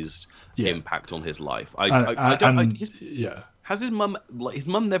outsized impact on his life. Has his mum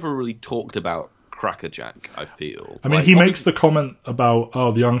never really talked about Crackerjack, I feel. I mean, he makes the comment about,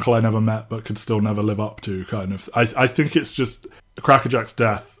 the uncle I never met but could still never live up to, kind of. I think it's just Crackerjack's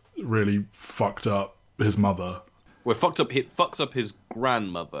death really fucked up his mother. Well, it fucks up his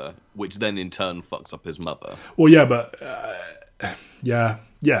grandmother, which then in turn fucks up his mother. Well, yeah, but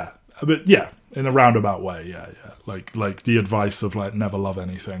but yeah, in a roundabout way, yeah, like the advice of like never love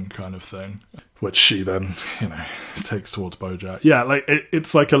anything kind of thing, which she then takes towards BoJack. Yeah, like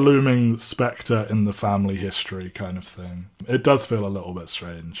it's like a looming spectre in the family history kind of thing. It does feel a little bit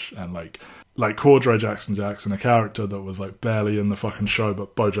strange, and like Cordray Jackson, a character that was like barely in the fucking show,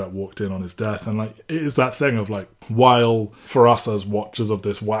 but BoJack walked in on his death, and like it is that thing of like, while for us as watchers of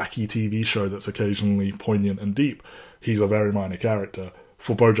this wacky TV show that's occasionally poignant and deep, he's a very minor character.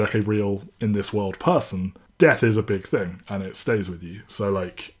 For BoJack, a real in this world person, death is a big thing, and it stays with you. So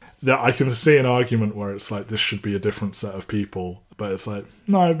like that, I can see an argument where it's like this should be a different set of people, but it's like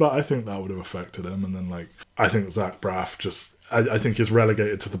no, but I think that would have affected him, and then like I think Zach Braff just. I think he's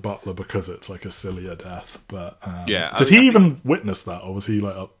relegated to the butler because it's like a sillier death. But did he even witness that, or was he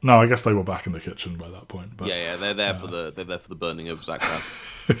like? No, I guess they were back in the kitchen by that point. But they're there for the burning of Zach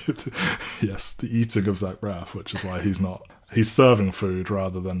Braff. Yes, the eating of Zach Braff, which is why he's not he's serving food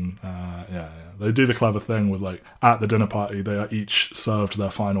rather than they do the clever thing with like at the dinner party they are each served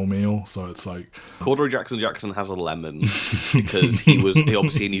their final meal, so it's like Corduroy Jackson has a lemon because he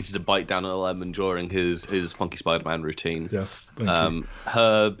obviously needed to bite down on a lemon during his Funky Spider-Man routine. Yes, thank you.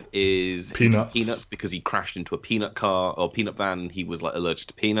 Herb is Peanuts because he crashed into a peanut car or peanut van. He was like allergic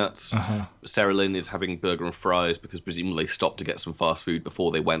to peanuts. Sarah Lynn is having burger and fries because presumably they stopped to get some fast food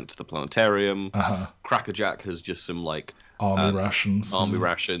before they went to the planetarium. Cracker Jack has just some like army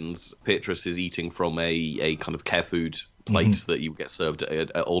rations. Beatrice is eating from a kind of care food plate that you get served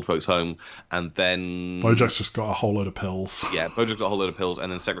at old folks' home, and then BoJack's just got a whole load of pills. Yeah, BoJack's got a whole load of pills,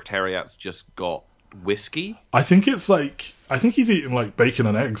 and then Secretariat's just got whiskey. I think he's eating like bacon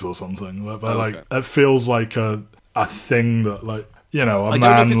and eggs or something. But like it feels like a thing that like. You know, I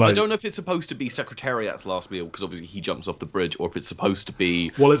don't know if it's supposed to be Secretariat's last meal because obviously he jumps off the bridge, or if it's supposed to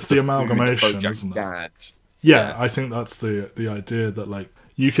be. Well, it's the amalgamation, BoJack's isn't it? Dad. Yeah, I think that's the idea that like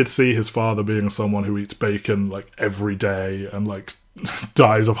you could see his father being someone who eats bacon like every day and like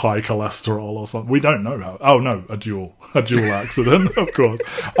dies of high cholesterol or something. We don't know how. Oh no, a duel accident, of course.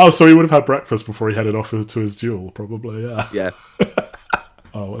 Oh, so he would have had breakfast before he headed off to his duel, probably. Yeah.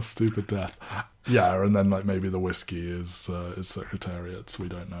 Oh, what a stupid death. Yeah, and then like maybe the whiskey is Secretariat's. We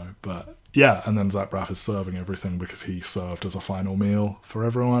don't know, but yeah. And then Zach Braff is serving everything because he served as a final meal for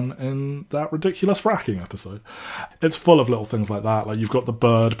everyone in that ridiculous fracking episode. It's full of little things like that. Like you've got the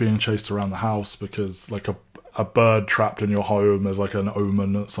bird being chased around the house because like a bird trapped in your home is like an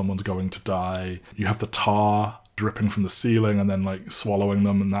omen that someone's going to die. You have the tar dripping from the ceiling and then like swallowing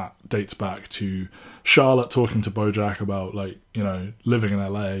them, and that dates back to Charlotte talking to BoJack about like, you know, living in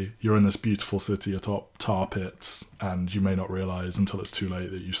LA, you're in this beautiful city atop tar pits and you may not realise until it's too late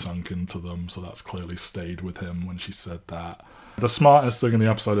that you sunk into them, so that's clearly stayed with him when she said that. The smartest thing in the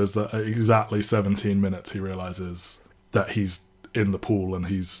episode is that at exactly 17 minutes he realises that he's in the pool and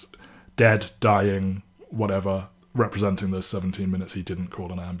he's dead, dying, whatever, representing those 17 minutes he didn't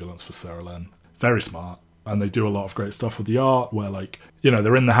call an ambulance for Sarah Lynn. Very smart. And they do a lot of great stuff with the art where, like, you know,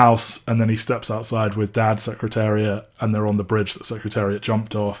 they're in the house and then he steps outside with Dad's Secretariat and they're on the bridge that Secretariat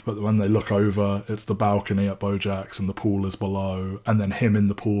jumped off. But when they look over, it's the balcony at BoJack's and the pool is below. And then him in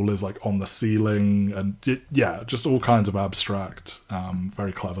the pool is, like, on the ceiling. And, yeah, just all kinds of abstract,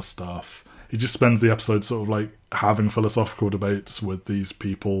 very clever stuff. He just spends the episode sort of, like, having philosophical debates with these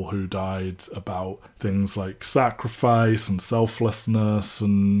people who died about things like sacrifice and selflessness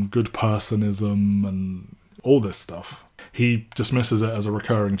and good personism and all this stuff. He dismisses it as a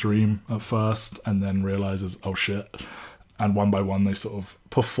recurring dream at first and then realises, oh shit. And one by one they sort of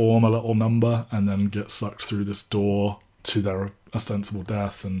perform a little number and then get sucked through this door to their ostensible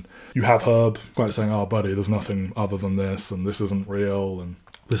death. And you have Herb quite saying, oh buddy, there's nothing other than this and this isn't real and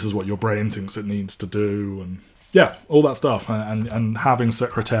this is what your brain thinks it needs to do, and yeah, all that stuff. And having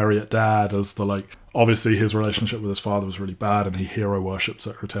Secretariat Dad as the, like, obviously his relationship with his father was really bad and he hero worshipped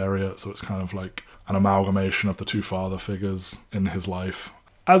Secretariat, so it's kind of like an amalgamation of the two father figures in his life.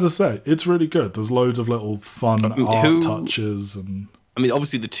 As I say, it's really good. There's loads of little fun art touches. And I mean,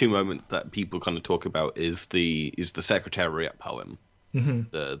 obviously the two moments that people kind of talk about is the Secretariat poem.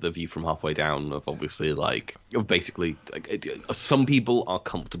 Mm-hmm. The view from halfway down of obviously like basically like, some people are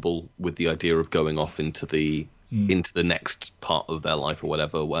comfortable with the idea of going off into the next part of their life or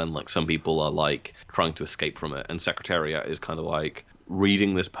whatever, when like some people are like trying to escape from it, and Secretariat is kind of like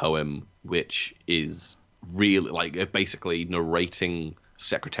reading this poem which is really like basically narrating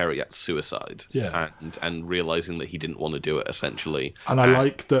Secretariat's suicide, and realizing that he didn't want to do it essentially. And I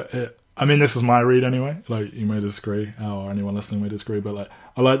like that I mean, this is my read anyway, like, you may disagree, or anyone listening may disagree, but, like,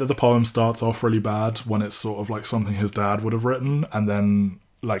 I like that the poem starts off really bad when it's sort of, like, something his dad would have written, and then,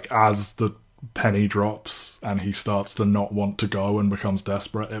 like, as the penny drops and he starts to not want to go and becomes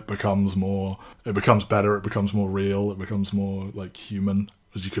desperate, it becomes better, it becomes more real, it becomes more, like, human.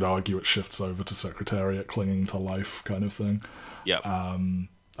 As you could argue, it shifts over to Secretariat clinging to life kind of thing. Yeah.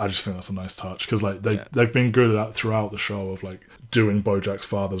 I just think that's a nice touch, because like they've been good at that throughout the show of like doing BoJack's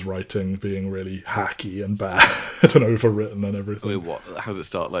father's writing being really hacky and bad and overwritten and everything. I mean, how's it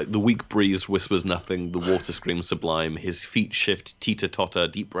start? Like, the weak breeze whispers nothing, the water screams sublime, his feet shift, teeter-totter,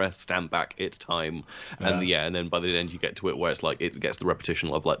 deep breath, stand back, it's time. And and then by the end you get to it where it's like it gets the repetition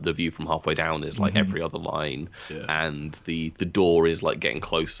of like the view from halfway down is like every other line, and the door is like getting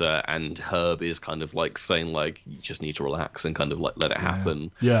closer, and Herb is kind of like saying like you just need to relax and kind of like let it happen.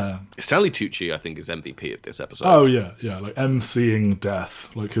 Yeah. Stanley Tucci, I think, is MVP of this episode. Oh yeah, like MC seeing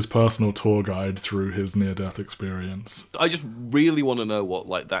death, like his personal tour guide through his near-death experience. I just really want to know what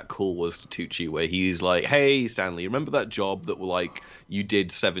like that call was to Tucci, where he's like, "Hey, Stanley, remember that job that like you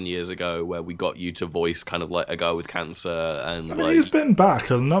did 7 years ago, where we got you to voice kind of like a guy with cancer?" And I mean, he's been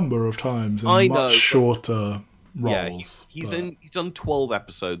back a number of times in much shorter roles. Yeah, he's done 12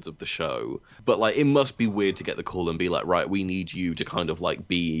 episodes of the show, but like it must be weird to get the call and be like, right, we need you to kind of like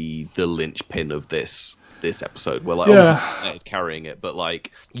be the linchpin of this episode. Well, like obviously it's carrying it, but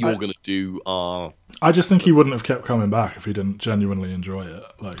like you're gonna do our. I just think he wouldn't have kept coming back if he didn't genuinely enjoy it.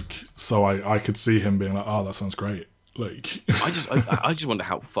 Like, so I could see him being like, "Oh, that sounds great." Like, I just wonder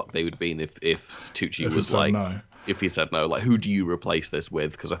how fucked they would have been if Tucci was like, no. If he said no, like, who do you replace this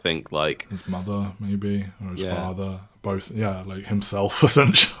with? Because I think like his mother, maybe, or his father, both. Yeah, like himself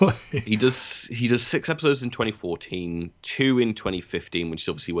essentially. He does 6 episodes in 2014, 2 in 2015, which is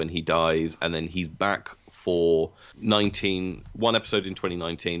obviously when he dies, and then he's back for 1 episode in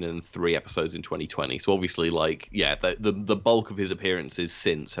 2019 and 3 episodes in 2020. So obviously, like, yeah, the bulk of his appearances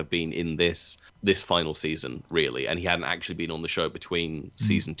since have been in this final season, really, and he hadn't actually been on the show between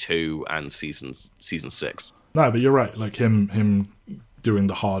season 2 and season 6. No, but you're right. Like him doing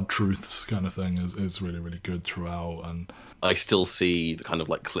the hard truths kind of thing is really, really good throughout. And I still see the kind of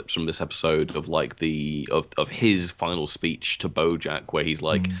like clips from this episode of like of his final speech to BoJack, where he's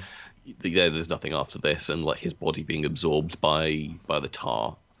like, "Yeah, there's nothing after this," and like his body being absorbed by the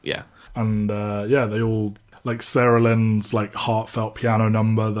tar. Yeah, and they all. Like Sarah Lynn's like heartfelt piano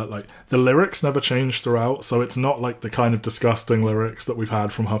number that like the lyrics never change throughout, so it's not like the kind of disgusting lyrics that we've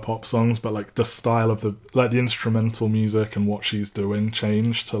had from her pop songs, but like the style of the instrumental music and what she's doing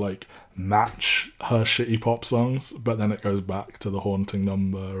change to like match her shitty pop songs, but then it goes back to the haunting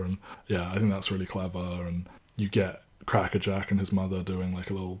number, and I think that's really clever. And you get Crackerjack and his mother doing like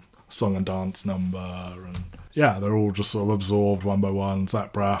a little song and dance number, and they're all just sort of absorbed one by one.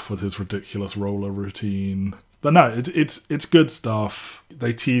 Zach Braff with his ridiculous roller routine. But no, it's good stuff.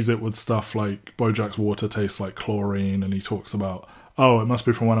 They tease it with stuff like BoJack's water tastes like chlorine, and he talks about, "Oh, it must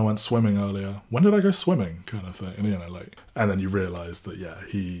be from when I went swimming earlier. When did I go swimming?" kind of thing. And and then you realise that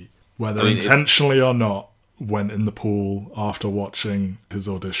he, whether intentionally or not, went in the pool after watching his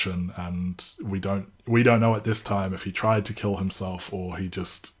audition, and we don't know at this time if he tried to kill himself or he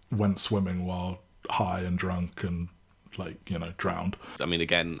just went swimming while high and drunk and drowned. I mean,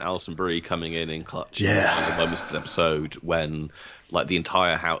 again, Alison Brie coming in clutch. Yeah, in the moments of this episode when like the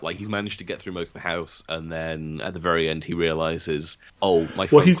entire house, like he's managed to get through most of the house, and then at the very end he realizes, oh my.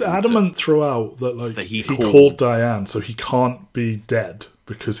 Well, he's adamant throughout that he called Diane, so he can't be dead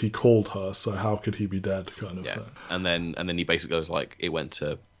because he called her. So how could he be dead? Kind of thing. And then he basically goes like, it went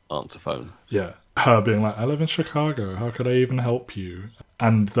to answer phone. Yeah, her being like, "I live in Chicago. How could I even help you?"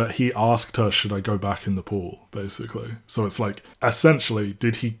 And that he asked her, "Should I go back in the pool?" Basically. So it's like, essentially,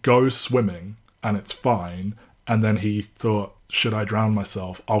 did he go swimming and it's fine, and then he thought, "Should I drown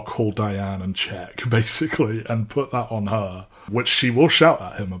myself? I'll call Diane and check," basically, and put that on her, which she will shout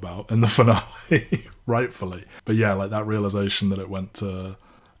at him about in the finale, rightfully. But yeah, like that realization that it went to...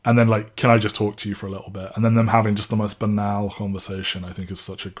 And then like, "Can I just talk to you for a little bit?" And then them having just the most banal conversation, I think is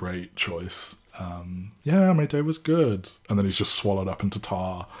such a great choice. My day was good. And then he's just swallowed up into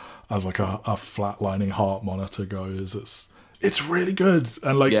tar as like a flatlining heart monitor goes. It's really good.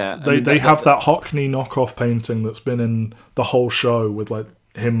 And like they have that Hockney knockoff painting that's been in the whole show with like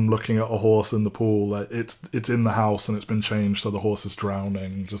him looking at a horse in the pool. Like it's in the house and it's been changed so the horse is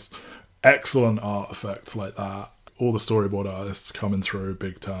drowning. Just excellent art effects like that. All the storyboard artists coming through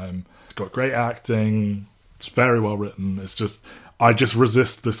big time. It's got great acting. It's very well written. It's just... I just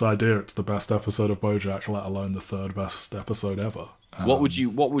resist this idea it's the best episode of BoJack, let alone the 3rd best episode ever. What would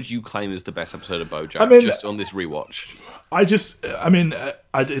you claim is the best episode of BoJack, just on this rewatch?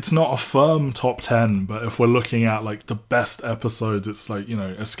 It's not a firm top 10, but if we're looking at like the best episodes, it's like,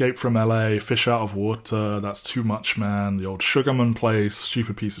 Escape from LA, Fish Out of Water, That's Too Much Man, The Old Sugarman Place,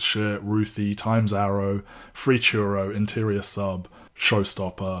 Stupid Piece of Shit, Ruthie, Times Arrow, Free Churro, Interior Sub,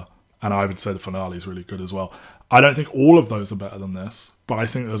 Showstopper, and I would say the finale is really good as well. I don't think all of those are better than this, but I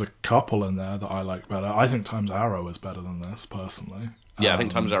think there's a couple in there that I like better. I think Times Arrow is better than this, personally. Yeah, I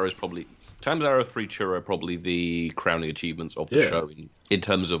think Times Arrow, Free Churro, probably the crowning achievements of the show in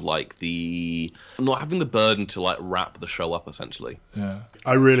terms of like the not having the burden to like wrap the show up, essentially. Yeah,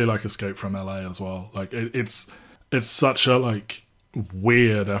 I really like Escape from LA as well. Like it's such a like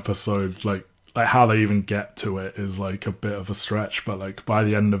weird episode. Like how they even get to it is like a bit of a stretch, but like by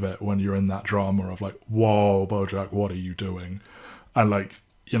the end of it, when you're in that drama of like, whoa, BoJack, what are you doing? And like,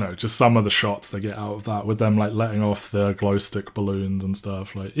 just some of the shots they get out of that with them like letting off their glow stick balloons and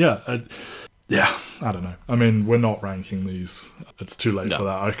stuff. Like, Yeah, I don't know. I mean, we're not ranking these. It's too late for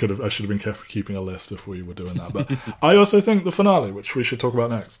that. I should have been keeping a list if we were doing that. But I also think the finale, which we should talk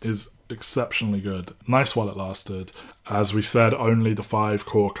about next, is exceptionally good. Nice while it lasted. As we said, only the 5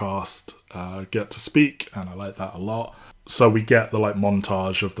 core cast get to speak, and I like that a lot. So we get the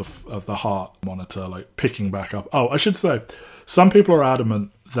montage of the heart monitor picking back up. Oh, I should say, some people are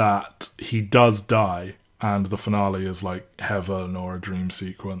adamant that he does die, and the finale is heaven or a dream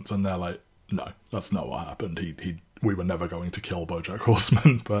sequence, and they're like, no, that's not what happened. We were never going to kill BoJack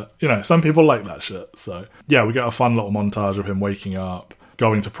Horseman. But, some people like that shit. So, yeah, we get a fun little montage of him waking up,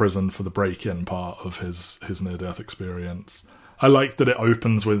 going to prison for the break-in part of his near-death experience. I like that it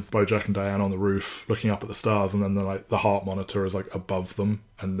opens with BoJack and Diane on the roof, looking up at the stars, and then the heart monitor is above them,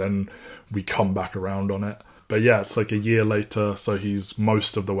 and then we come back around on it. But yeah, it's a year later, so he's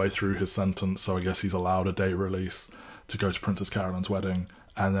most of the way through his sentence, so I guess he's allowed a day release to go to Princess Carolyn's wedding.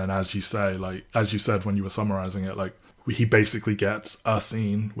 And then, as you say, as you said when you were summarising it, he basically gets a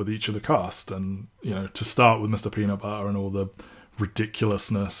scene with each of the cast. And, to start with Mr. Peanut Butter and all the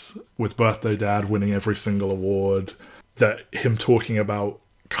ridiculousness with Birthday Dad winning every single award, that him talking about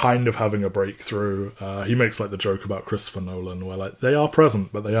kind of having a breakthrough. He makes the joke about Christopher Nolan, where they are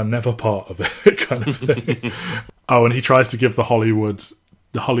present, but they are never part of it, kind of thing. Oh, and he tries to give the Hollywood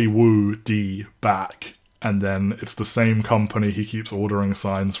D back. And then it's the same company he keeps ordering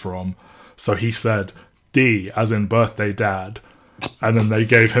signs from. So he said D, as in Birthday Dad. And then they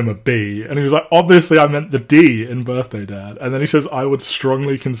gave him a B. And he was like, obviously I meant the D in Birthday Dad. And then he says, I would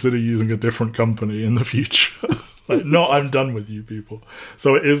strongly consider using a different company in the future. No, I'm done with you people.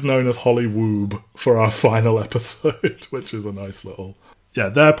 So it is known as Hollywood for our final episode, which is a nice little... Yeah,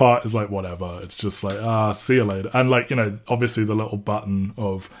 their part is whatever. It's just see you later. And obviously the little button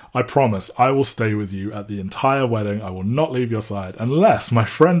of, I promise I will stay with you at the entire wedding. I will not leave your side unless my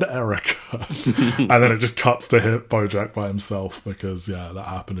friend Erica. And then it just cuts to hit BoJack by himself because, that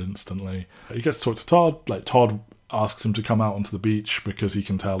happened instantly. He gets to talk to Todd. Todd asks him to come out onto the beach because he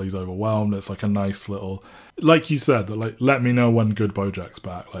can tell he's overwhelmed. It's a nice little, like you said, let me know when good BoJack's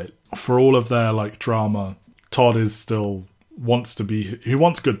back. For all of their drama, Todd is still... he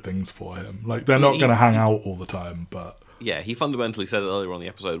wants good things for him. They're not going to hang out all the time, but... Yeah, he fundamentally said it earlier on the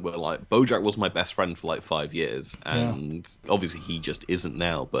episode where, BoJack was my best friend for, 5 years, and obviously he just isn't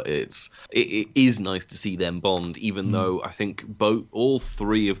now, but it is nice to see them bond, even though I think all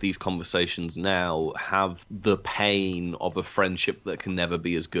 3 of these conversations now have the pain of a friendship that can never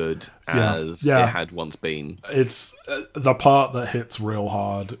be as good as it had once been. It's... the part that hits real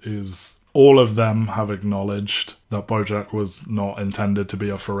hard is... all of them have acknowledged that BoJack was not intended to be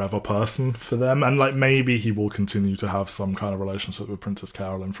a forever person for them. And, maybe he will continue to have some kind of relationship with Princess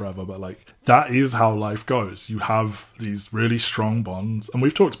Carolyn forever. But, that is how life goes. You have these really strong bonds. And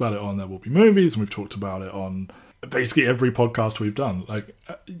we've talked about it on There Will Be Movies, and we've talked about it on basically every podcast we've done.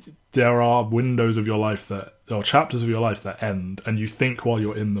 There are windows of your life there are chapters of your life that end, and you think while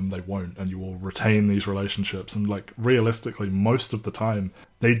you're in them they won't, and you will retain these relationships. And realistically, most of the time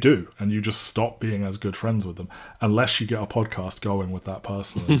they do, and you just stop being as good friends with them unless you get a podcast going with that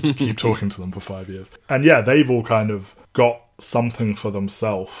person and keep talking to them for 5 years. And they've all kind of got something for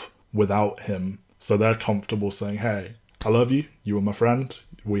themselves without him, so they're comfortable saying, hey, I love you, you were my friend,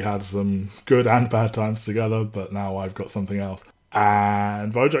 we had some good and bad times together, but now I've got something else.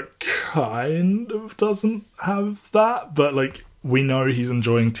 And BoJack kind of doesn't have that, but we know he's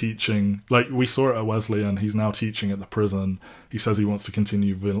enjoying teaching. We saw it at Wesleyan, he's now teaching at the prison. He says he wants to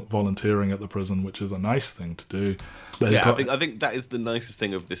continue volunteering at the prison, which is a nice thing to do. But I think that is the nicest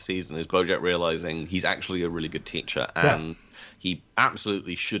thing of this season, is BoJack realising he's actually a really good teacher, and he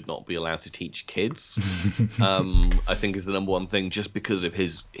absolutely should not be allowed to teach kids. I think is the number one thing, just because of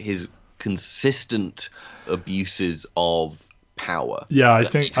his consistent abuses of power. Yeah, I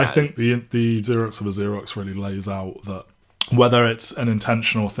think the Xerox of a Xerox really lays out that whether it's an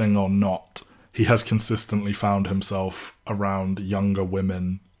intentional thing or not, he has consistently found himself around younger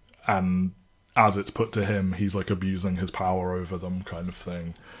women, and as it's put to him, he's abusing his power over them, kind of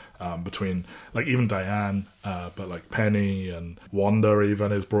thing. Between even Diane, but Penny and Wanda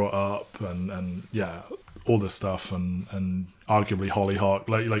even is brought up, and all this stuff, and arguably Hollyhock,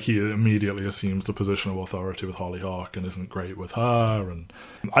 he immediately assumes the position of authority with Hollyhock and isn't great with her. And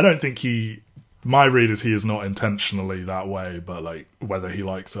I don't think my read is he is not intentionally that way, but whether he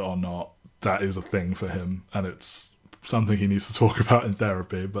likes it or not, that is a thing for him, and it's something he needs to talk about in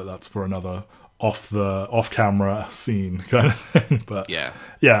therapy, but that's for another off-camera scene kind of thing. But and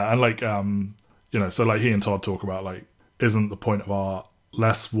so he and Todd talk about isn't the point of art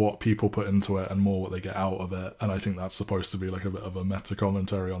less what people put into it and more what they get out of it. And I think that's supposed to be like a bit of a meta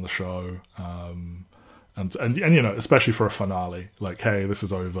commentary on the show. And you know, especially for a finale, like, hey, this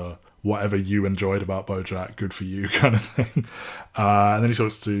is over. Whatever you enjoyed about BoJack, good for you, kind of thing. And then he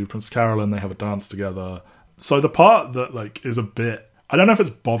talks to Princess Carolyn. They have a dance together. So the part that like is a bit, I don't know if it's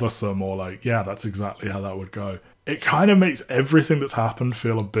bothersome or like, yeah, that's exactly how that would go. It kind of makes everything that's happened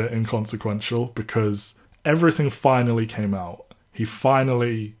feel a bit inconsequential because everything finally came out. He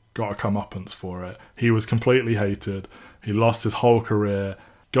finally got a comeuppance for it. He was completely hated. He lost his whole career,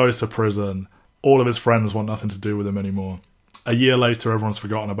 goes to prison. All of his friends want nothing to do with him anymore. A year later, everyone's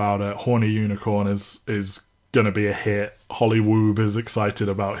forgotten about it. Horny Unicorn is going to be a hit. Hollywood is excited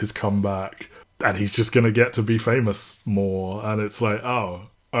about his comeback. And he's just going to get to be famous more. And it's like, oh,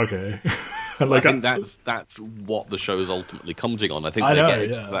 okay. Like, I think that's what the show's ultimately commenting on. I think they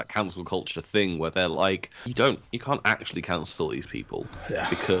get that cancel culture thing where they're like, you can't actually cancel these people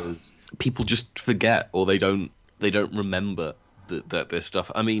because people just forget or they don't remember that this stuff.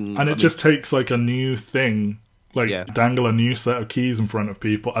 I mean, just takes like a new thing. Like, dangle a new set of keys in front of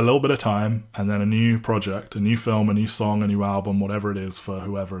people, a little bit of time, and then a new project, a new film, a new song, a new album, whatever it is for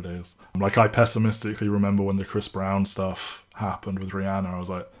whoever it is. Like, I pessimistically remember when the Chris Brown stuff happened with Rihanna. I was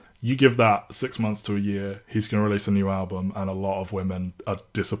like, you give that 6 months to a year, he's going to release a new album, and a lot of women are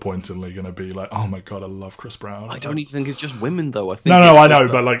disappointingly going to be like, oh my God, I love Chris Brown. I don't even think it's just women, though. I think No, I know,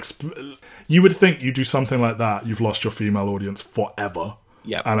 but like, you would think you do something like that, you've lost your female audience forever.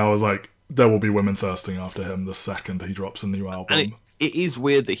 Yeah. And I was like, there will be women thirsting after him the second he drops a new album. And it is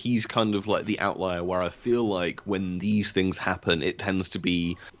weird that he's kind of like the outlier where I feel like when these things happen, it tends to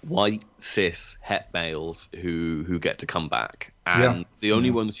be white, cis, het males who get to come back. And the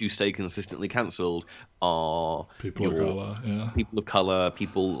only ones who stay consistently cancelled are people of colour, people of colour,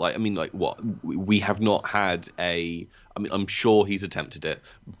 people like, I mean, like what? We have not had I mean, I'm sure he's attempted it,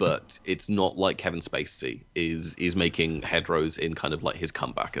 but it's not like Kevin Spacey is making headrows in kind of like his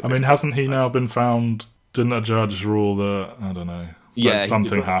comeback. I mean, hasn't he now been found? Didn't a judge rule that, I don't know,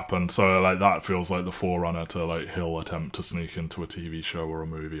 something happened? So like that feels like the forerunner to like he'll attempt to sneak into a TV show or a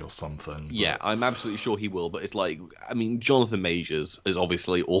movie or something. But... Yeah, I'm absolutely sure he will. But it's like, I mean, Jonathan Majors is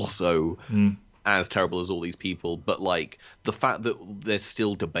obviously also as terrible as all these people, but like the fact that there's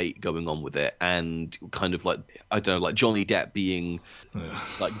still debate going on with it, and kind of like, I don't know, like Johnny Depp being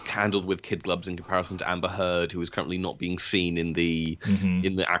like handled with kid gloves in comparison to Amber Heard, who is currently not being seen in the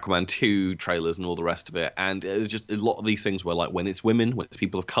Aquaman 2 trailers and all the rest of it. And it's just a lot of these things where like when it's women, when it's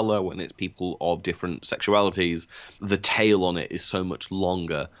people of color, when it's people of different sexualities, the tail on it is so much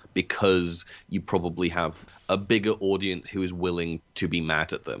longer because you probably have a bigger audience who is willing to be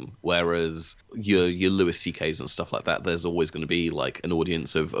mad at them, whereas your Louis C.K.'s and stuff like that, there's always going to be like an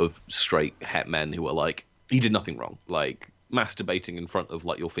audience of straight het men who are like, he did nothing wrong. Like, masturbating in front of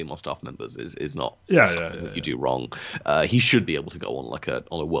like your female staff members is not something that you do wrong. He should be able to go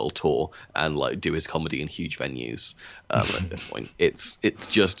on a world tour and like do his comedy in huge venues. At this point, it's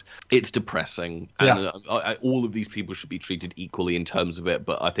depressing, and all of these people should be treated equally in terms of it.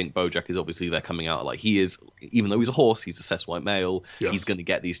 But I think BoJack is obviously they're coming out like he is, even though he's a horse, he's a cis white male. Yes. He's going to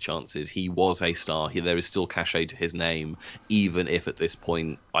get these chances. He was a star. There is still cachet to his name, even if at this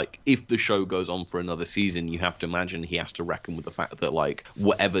point, like if the show goes on for another season, you have to imagine he has to reckon with the fact that like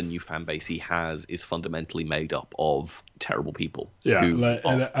whatever new fan base he has is fundamentally made up of terrible people. Yeah,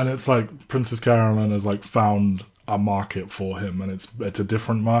 and it's like Princess Carolyn has like found a market for him, and it's a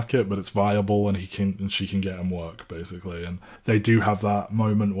different market, but it's viable, and she can get him work basically. And they do have that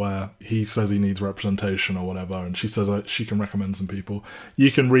moment where he says he needs representation or whatever, and she says she can recommend some people.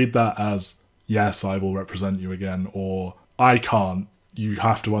 You can read that as, yes, I will represent you again, or I can't. You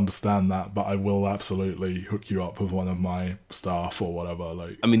have to understand that, but I will absolutely hook you up with one of my staff or whatever.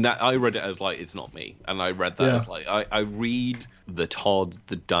 Like, I mean, that I read it as like, it's not me, and I read that as like, I read the Todd,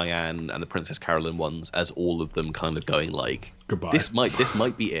 the Diane, and the Princess Carolyn ones as all of them kind of going like, goodbye. This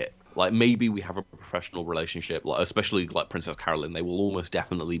might be it. Like, maybe we have a professional relationship, like especially like Princess Carolyn. They will almost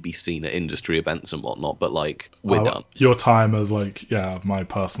definitely be seen at industry events and whatnot. But like, we're done. Your time as like, my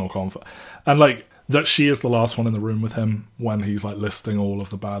personal comfort, and like. That she is the last one in the room with him when he's like listing all of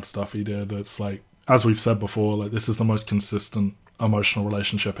the bad stuff he did. It's like, as we've said before, like this is the most consistent emotional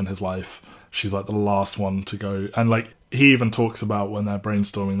relationship in his life. She's like the last one to go. And like he even talks about when they're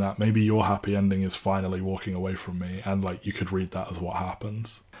brainstorming that maybe your happy ending is finally walking away from me. And like you could read that as what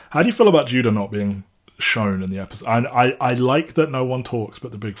happens. How do you feel about Judah not being shown in the episode? I like that no one talks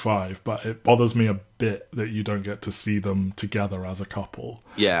but the big five, but it bothers me a bit that you don't get to see them together as a couple.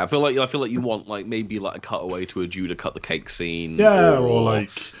 I feel like you want like maybe like a cutaway to a Judah cut the cake scene, or like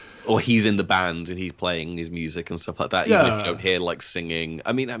or he's in the band and he's playing his music and stuff like that. Even if you Yeah. don't hear like singing.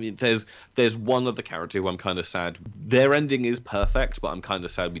 I mean, there's one other character who I'm kind of sad. Their ending is perfect, but I'm kind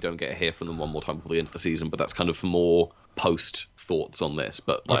of sad we don't get to hear from them one more time before the end of the season. But that's kind of for more post thoughts on this.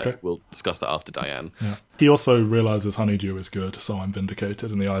 But Okay. we'll discuss that after Diane. Yeah. He also realizes honeydew is good, so I'm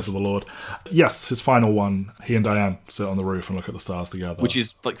vindicated in the eyes of the Lord. Yes, his final one, he and Diane sit on the roof and look at the stars together. Which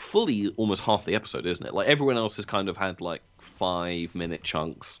is like fully almost half the episode, isn't it? Like everyone else has kind of had like 5-minute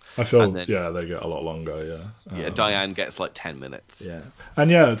chunks. I feel, and then, they get a lot longer, yeah, Diane gets like 10 minutes. Yeah. And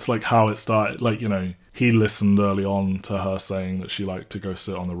yeah, it's like how it started. Like, he listened early on to her saying that she liked to go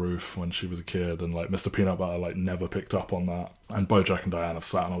sit on the roof when she was a kid, and like Mr. Peanut Butter like never picked up on that. And BoJack and Diane have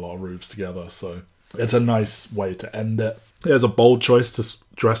sat on a lot of roofs together, so it's a nice way to end it. It's a bold choice to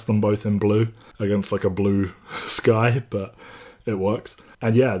dress them both in blue against like a blue sky, but it works.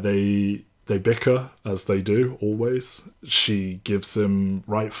 And yeah, they bicker, as they do always. She gives him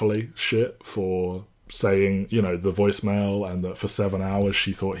rightfully shit for saying, the voicemail, and that for 7 hours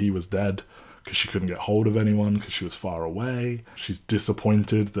she thought he was dead because she couldn't get hold of anyone because she was far away. She's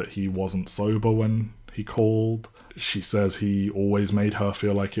disappointed that he wasn't sober when he called. She says he always made her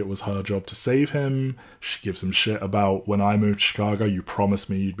feel like it was her job to save him. She gives him shit about, when I moved to Chicago, you promised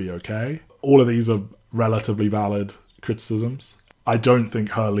me you'd be okay. All of these are relatively valid criticisms. I don't think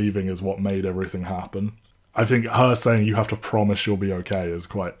her leaving is what made everything happen. I think her saying you have to promise you'll be okay is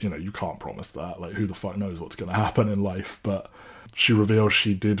quite, you can't promise that. Like, who the fuck knows what's going to happen in life? But she reveals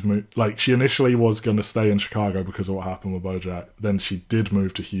she did move. Like, she initially was going to stay in Chicago because of what happened with BoJack. Then she did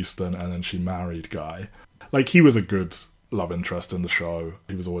move to Houston, and then she married Guy. Like, he was a good love interest in the show.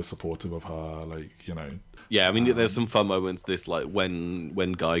 He was always supportive of her, Yeah, I mean, there's some fun moments. This like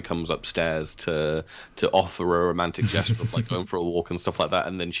when Guy comes upstairs to offer a romantic gesture of like going for a walk and stuff like that,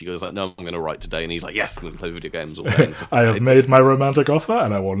 and then she goes like, "No, I'm going to write today," and he's like, "Yes, I'm going to play video games all day." I have made my romantic offer,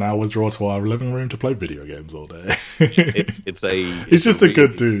 and I will now withdraw to our living room to play video games all day. He's just a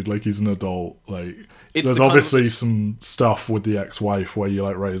good dude. Like, he's an adult. Like, there's the obviously some stuff with the ex-wife where you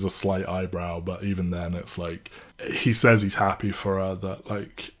like raise a slight eyebrow, but even then, it's like he says he's happy for her that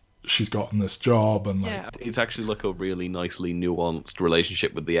like she's gotten this job, and like, yeah, it's actually like a really nicely nuanced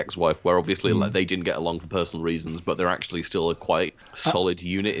relationship with the ex-wife, where obviously like they didn't get along for personal reasons, but they're actually still a quite solid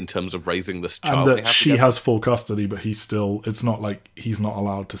unit in terms of raising this child. And that she has full custody, but it's not like he's not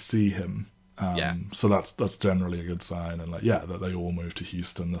allowed to see him. So that's generally a good sign, and like that they all moved to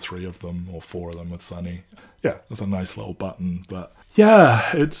Houston, the 3 of them or 4 of them with Sunny. Yeah, that's a nice little button, but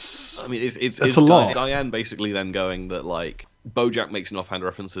yeah, it's a lot. Diane basically then going that like BoJack makes an offhand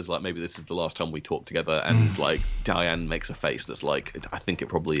references like maybe this is the last time we talk together, and like Diane makes a face that's like I think it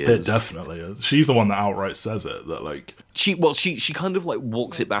probably is. It definitely is. She's the one that outright says it, that like she kind of like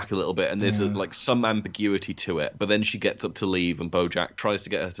walks it back a little bit, and there's like some ambiguity to it, but then she gets up to leave and BoJack tries to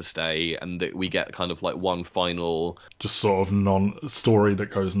get her to stay, and we get kind of like one final just sort of non-story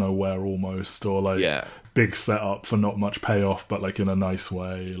that goes nowhere almost, or like big setup for not much payoff, but like in a nice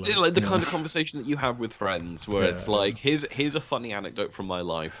way, like the kind of conversation that you have with friends where it's like here's a funny anecdote from my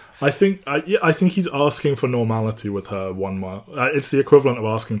life. I think he's asking for normality with her. It's the equivalent of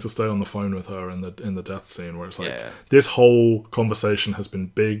asking to stay on the phone with her in the death scene, where it's like this whole conversation has been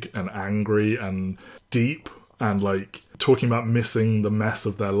big and angry and deep, and like talking about missing the mess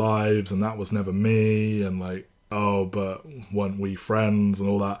of their lives, and that was never me, and like, oh, but weren't we friends and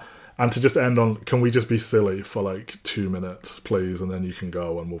all that. And to just end on, can we just be silly for like 2 minutes, please, and then you can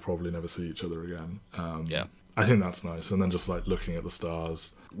go, and we'll probably never see each other again. I think that's nice. And then just like looking at the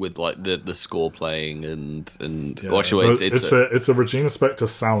stars with like the score playing and yeah. Well, actually, it's a Regina Spektor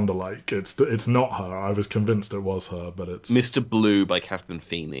sound-alike. It's not her. I was convinced it was her, but it's Mr. Blue by Catherine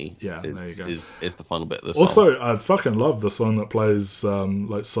Feeney. Yeah, there you go. Is the final bit of the song. Also, I fucking love the song that plays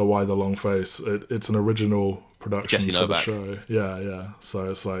like So Why the Long Face. It's an original production Jesse for Novak. the show. Yeah.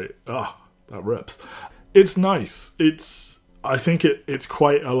 So it's like, that rips. It's nice. I think it's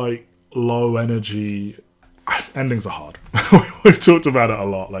quite a like low energy. Endings are hard. We've talked about it a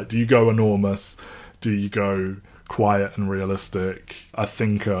lot. Like, do you go enormous? Do you go quiet and realistic? A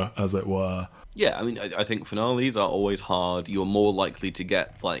thinker, as it were. Yeah, I mean, I think finales are always hard. You're more likely to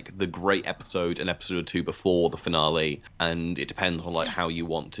get like the great episode an episode or 2 before the finale, and it depends on like how you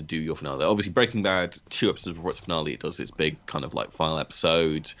want to do your finale. Obviously, Breaking Bad 2 episodes before its finale, it does its big kind of like final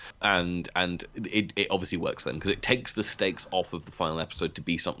episode, and it obviously works then because it takes the stakes off of the final episode to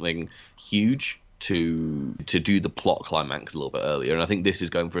be something huge. to do the plot climax a little bit earlier. And I think this is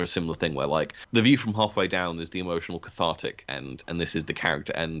going for a similar thing where like the view from halfway down is the emotional cathartic end, and this is the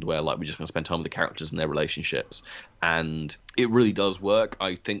character end where like we're just going to spend time with the characters and their relationships. And it really does work.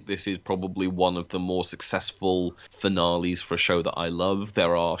 I think this is probably one of the more successful finales for a show that I love.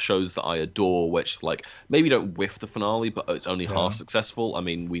 There are shows that I adore which like maybe don't whiff the finale, but it's only half successful. I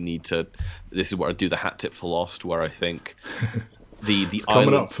mean, this is where I do the hat tip for Lost, where I think the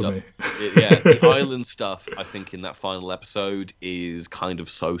island stuff. The island stuff, I think, in that final episode is kind of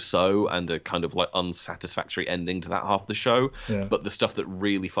so-so and a kind of like unsatisfactory ending to that half of the show. Yeah. But the stuff that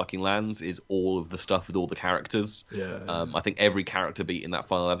really fucking lands is all of the stuff with all the characters. I think every character beat in that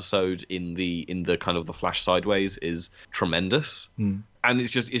final episode in the kind of the flash sideways is tremendous. And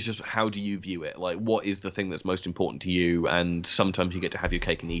it's just how do you view it? Like, what is the thing that's most important to you? And sometimes you get to have your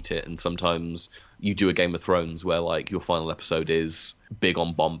cake and eat it, and sometimes you do a Game of Thrones where like your final episode is big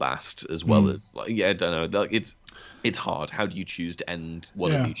on bombast as well as like I don't know. Like, it's hard. How do you choose to end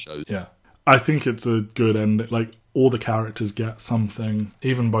one of these shows? Yeah, I think it's a good end. Like all the characters get something.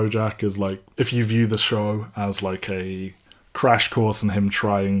 Even BoJack is like, if you view the show as like a crash course in him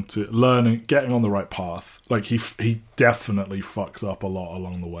trying to getting on the right path. Like he definitely fucks up a lot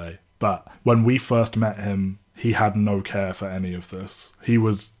along the way. But when we first met him, he had no care for any of this. He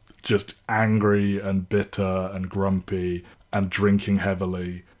was just angry and bitter and grumpy and drinking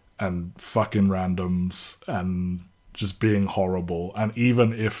heavily and fucking randoms and just being horrible. And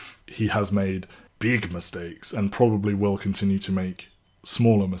even if he has made big mistakes and probably will continue to make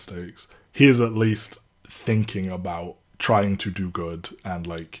smaller mistakes, he is at least thinking about trying to do good, and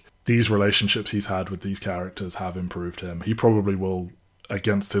like these relationships he's had with these characters have improved him. He probably will,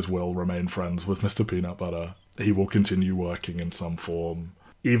 against his will, remain friends with Mr. Peanut Butter. He will continue working in some form.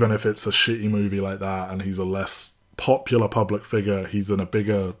 Even if it's a shitty movie like that and he's a less popular public figure, he's in a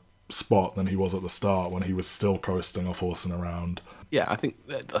bigger spot than he was at the start when he was still coasting off horsing around. Yeah, I think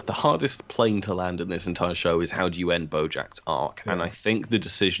the hardest plane to land in this entire show is how do you end BoJack's arc? And I think the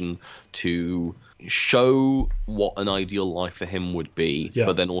decision to show what an ideal life for him would be,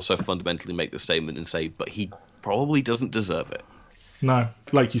 but then also fundamentally make the statement and say, but he probably doesn't deserve it. No,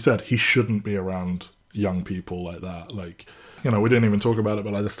 like you said, he shouldn't be around young people like that. Like, you know, we didn't even talk about it,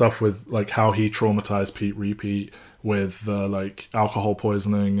 but like the stuff with like how he traumatized Pete Repeat with like alcohol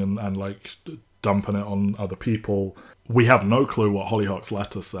poisoning and like dumping it on other people. We have no clue what Hollyhock's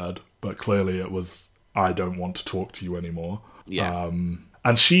letter said, but clearly it was, I don't want to talk to you anymore. Yeah.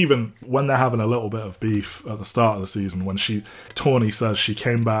 And she even, when they're having a little bit of beef at the start of the season, when Tawny says she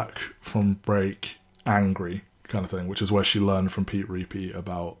came back from break angry, kind of thing, which is where she learned from Pete Repeat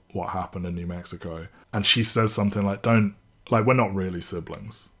about what happened in New Mexico. And she says something like, we're not really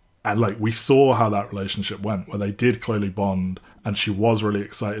siblings. And like, we saw how that relationship went, where they did clearly bond, and she was really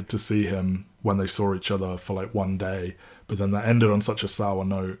excited to see him when they saw each other for like one day. But then that ended on such a sour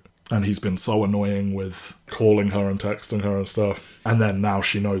note. And he's been so annoying with calling her and texting her and stuff. And then now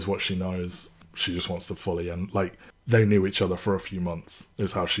she knows what she knows. She just wants to fully end. Like, they knew each other for a few months,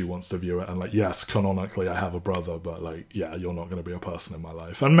 is how she wants to view it. And like, yes, canonically I have a brother, but like, yeah, you're not going to be a person in my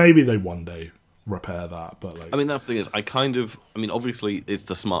life. And maybe they one day repair that, but like... I mean, that's the thing is, obviously it's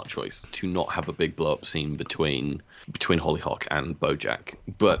the smart choice to not have a big blow-up scene between Hollyhock and BoJack.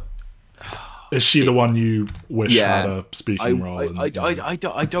 But... Is she the one you wish had a speaking role? I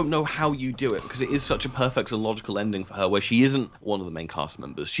don't know how you do it, because it is such a perfect and logical ending for her, where she isn't one of the main cast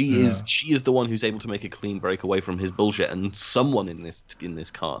members. She is the one who's able to make a clean break away from his bullshit, and someone in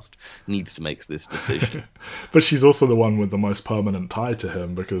this cast needs to make this decision. But she's also the one with the most permanent tie to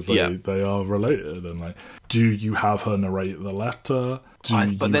him, because they are related. And like, do you have her narrate the letter?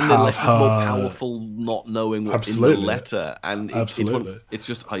 But then the letter's more powerful not knowing what's in the letter. And it's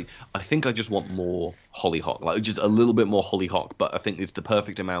just, I think I just want more Hollyhock, like just a little bit more Hollyhock, but I think it's the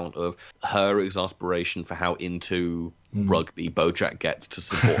perfect amount of her exasperation for how into rugby BoJack gets to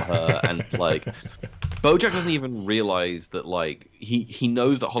support her. And like, BoJack doesn't even realize that, like, he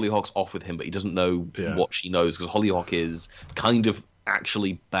knows that Hollyhock's off with him, but he doesn't know what she knows, because Hollyhock is kind of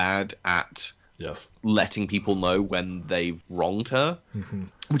actually bad at letting people know when they've wronged her.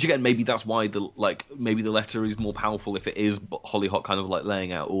 Which again, maybe that's why the letter is more powerful if it is Hollyhock kind of like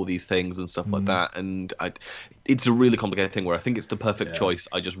laying out all these things and stuff like that. And it's a really complicated thing where I think it's the perfect choice.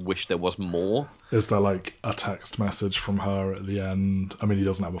 I just wish there was more. Is there like a text message from her at the end? I mean, he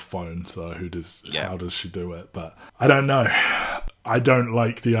doesn't have a phone, so how does she do it? But I don't know. I don't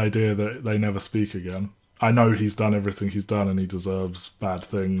like the idea that they never speak again. I know he's done everything he's done and he deserves bad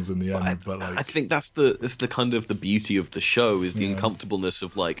things in the end, but like... I think that's the kind of the beauty of the show, is the uncomfortableness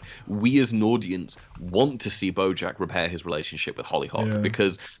of, like, we as an audience want to see BoJack repair his relationship with Hollyhock,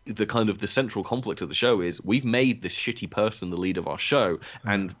 because the kind of the central conflict of the show is we've made this shitty person the lead of our show,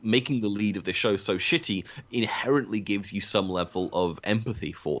 and making the lead of this show so shitty inherently gives you some level of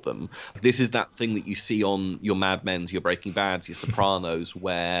empathy for them. This is that thing that you see on your Mad Men's, your Breaking Bad's, your Sopranos,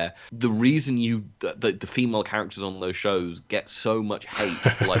 where the reason the female characters on those shows get so much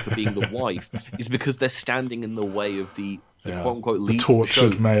hate, like for being the wife, is because they're standing in the way of the quote-unquote lead, the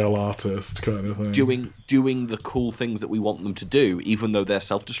tortured male artist kind of thing, doing the cool things that we want them to do, even though they're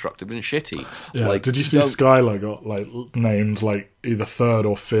self-destructive and shitty. Yeah. Like, did you see Skylar got like named like either 3rd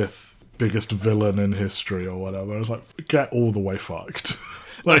or 5th biggest villain in history or whatever? I was like, get all the way fucked.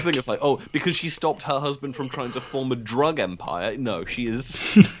 I think it's like, because she stopped her husband from trying to form a drug empire. No, she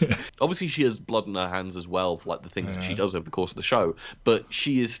is... Obviously, she has blood on her hands as well for like the things that she does over the course of the show, but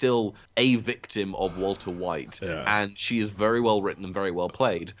she is still a victim of Walter White, and she is very well written and very well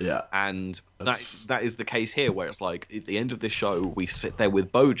played. Yeah. And that is the case here, where it's like, at the end of this show, we sit there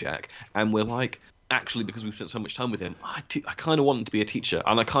with BoJack, and we're like... Actually, because we've spent so much time with him, I kind of want him to be a teacher,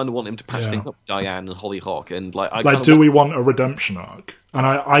 and I kind of want him to patch things up with Diane and Hollyhock, and we want a redemption arc? And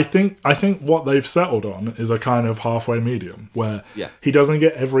I think what they've settled on is a kind of halfway medium, where he doesn't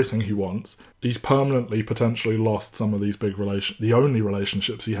get everything he wants. He's permanently, potentially lost some of these big the only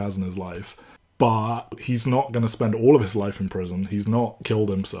relationships he has in his life, but he's not going to spend all of his life in prison. He's not killed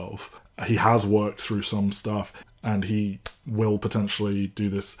himself. He has worked through some stuff, and he will potentially do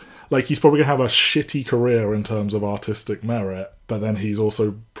this. Like, he's probably going to have a shitty career in terms of artistic merit, but then he's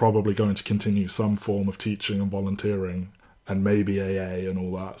also probably going to continue some form of teaching and volunteering, and maybe AA and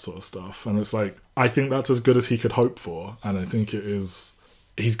all that sort of stuff. And it's like, I think that's as good as he could hope for, and I think it is...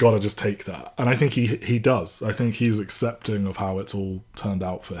 He's got to just take that. And I think he does. I think he's accepting of how it's all turned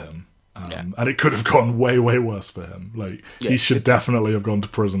out for him. And it could have gone way, way worse for him. Like, he should definitely have gone to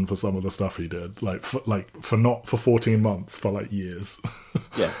prison for some of the stuff he did. For not for 14 months, for like years.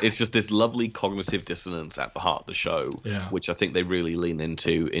 It's just this lovely cognitive dissonance at the heart of the show, which I think they really lean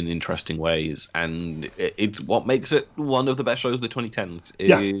into in interesting ways. And it's what makes it one of the best shows of the 2010s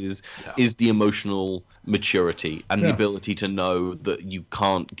is the emotional maturity and the ability to know that you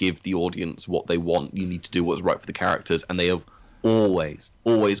can't give the audience what they want. You need to do what's right for the characters, and they have always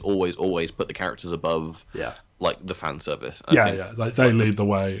put the characters above like the fan service. Like, they lead the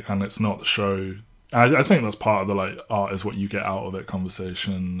way, and it's not the show. I think that's part of the like art, is what you get out of it,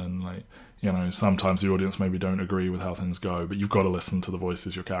 conversation, and like, you know, sometimes the audience maybe don't agree with how things go, but you've got to listen to the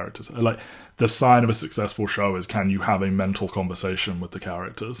voices of your characters. Like, the sign of a successful show is, can you have a mental conversation with the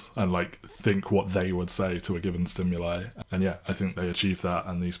characters and like think what they would say to a given stimuli? And I think they achieve that,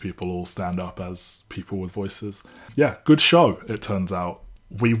 and these people all stand up as people with voices. Good show, it turns out.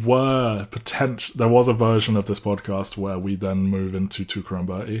 There was a version of this podcast where we then move into Tuca and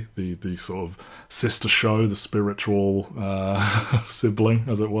Bertie, the sort of sister show, the spiritual sibling,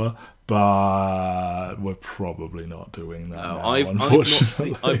 as it were. But we're probably not doing that now,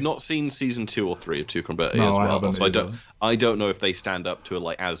 unfortunately. I've not seen season 2 or 3 of Tuca and Bertie as well, so I don't know if they stand up to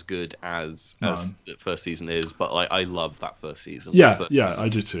like as good as the first season is. But like, I love that first season. I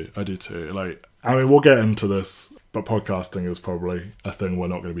do too. Like, I mean, we'll get into this, but podcasting is probably a thing we're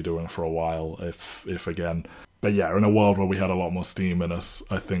not going to be doing for a while, if again. But in a world where we had a lot more steam in us,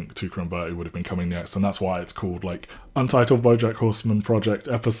 I think Tuca and Bertie would have been coming next, and that's why it's called like Untitled BoJack Horseman Project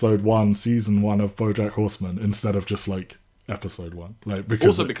Episode 1, Season 1 of BoJack Horseman, instead of just like Episode 1. Like,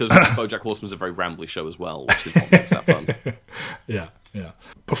 because BoJack Horseman's a very rambly show as well, which is what makes that fun.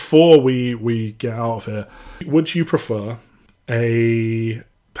 Before we get out of here, would you prefer a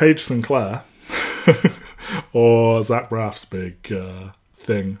Paige Sinclair or Zach Braff's big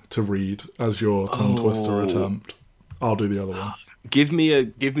thing to read as your tongue twister attempt? I'll do the other one. Give me a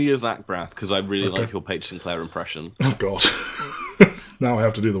Zach Braff, because I really like your Paige Sinclair impression. Oh god. Now I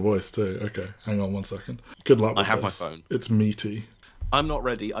have to do the voice too. Okay, hang on 1 second. Good luck with I have this. My phone. It's meaty. I'm not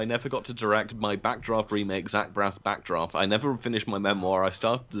ready. I never got to direct my Backdraft remake, Zach Braff's Backdraft. I never finished my memoir. I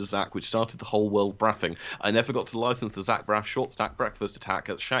started the Zach, which started the whole world braffing. I never got to license the Zach Braff short stack breakfast attack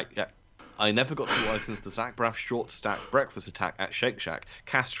at I never got to license the Zach Braff short stack breakfast attack at Shake Shack.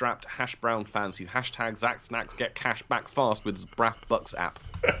 Cash strapped hash brown fans who hashtag Zach Snacks get cash back fast with Braff Bucks app.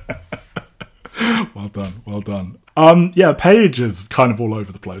 Well done. Paige is kind of all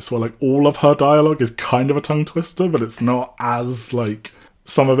over the place. Well, like, all of her dialogue is kind of a tongue twister, but it's not as like,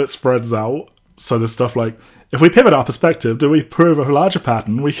 some of it spreads out. So there's stuff like, If we pivot our perspective, do we prove a larger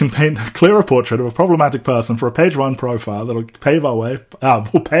pattern? We can paint a clearer portrait of a problematic person for a page one profile that'll pave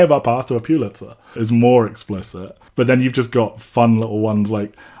our path to a Pulitzer. Is more explicit. But then you've just got fun little ones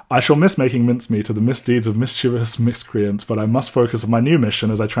like, I shall miss making mincemeat of the misdeeds of mischievous miscreants, but I must focus on my new mission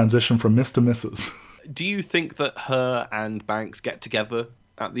as I transition from Miss to Mrs. Do you think that her and Banks get together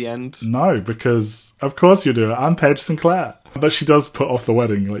at the end? No, because of course you do. I'm Paige Sinclair. But she does put off the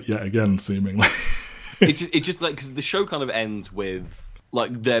wedding, like, yet again, seemingly. It just like, because the show kind of ends with,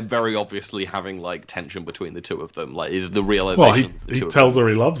 like, they're very obviously having, like, tension between the two of them. Like, is the realization. Well, he tells her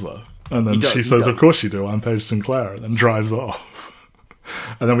he loves her. And then she says, of course you do, I'm Paige Sinclair, and then drives off.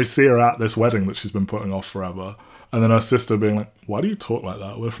 And then we see her at this wedding that she's been putting off forever. And then her sister being like, why do you talk like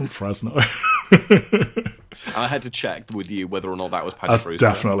that? We're from Fresno. I had to check with you whether or not that was Paget That's Brewster.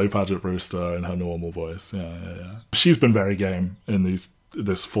 definitely Paget Brewster in her normal voice. Yeah. She's been very game in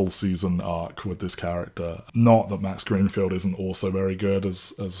this full season arc with this character. Not that Max Greenfield isn't also very good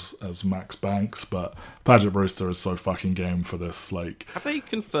as Max Banks, but Paget Brewster is so fucking game for this. Like, have they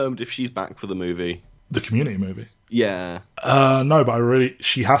confirmed if she's back for the movie? The Community movie? Yeah. No, but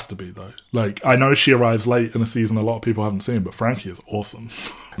she has to be, though. Like, I know she arrives late in a season a lot of people haven't seen, but Frankie is awesome.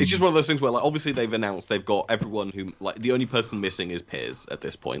 It's just one of those things where, like, obviously they've announced they've got everyone who, like, the only person missing is Piers at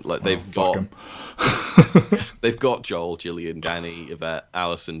this point. Like, they've got Joel, Gillian, Danny, Yvette,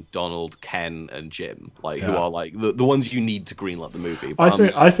 Alison, Donald, Ken, and Jim, like, who are, like, the ones you need to greenlight the movie. But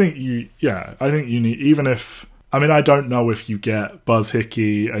I think you need, even if, I mean, I don't know if you get Buzz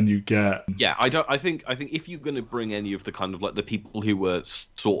Hickey and you get... Yeah, I think if you're going to bring any of the kind of, like, the people who were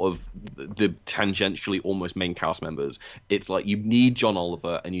sort of the tangentially almost main cast members, it's like you need John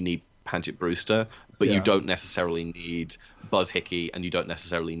Oliver and you need Paget Brewster, but you don't necessarily need Buzz Hickey and you don't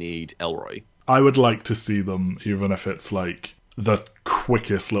necessarily need Elroy. I would like to see them, even if it's, like, the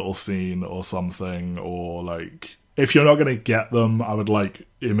quickest little scene or something, or, like... If you're not going to get them, I would like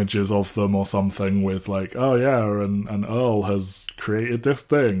images of them or something with like, oh yeah, and Earl has created this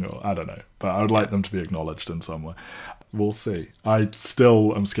thing. Or, I don't know. But I would like them to be acknowledged in some way. We'll see. I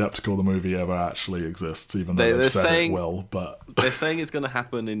still am skeptical the movie ever actually exists, even though they've said it will. But they're saying it's going to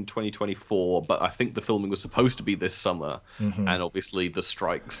happen in 2024, but I think the filming was supposed to be this summer, and obviously the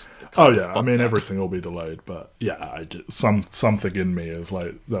strikes. Oh yeah, I mean everything will be delayed, but yeah, something in me is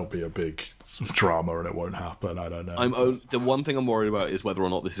like there'll be a big drama and it won't happen. I don't know. The one thing I'm worried about is whether or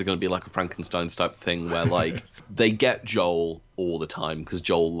not this is going to be like a Frankenstein's type thing where like they get Joel all the time because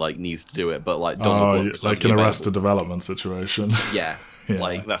Joel like needs to do it, but like Donald Glover is like an Arrested Development situation. Yeah.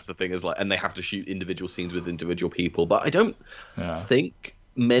 Like that's the thing is like, and they have to shoot individual scenes with individual people, but I don't think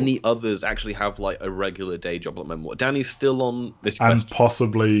many others actually have like a regular day job like Memoir. Danny's still on this quest. And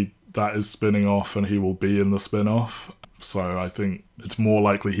possibly that is spinning off and he will be in the spin-off. So I think it's more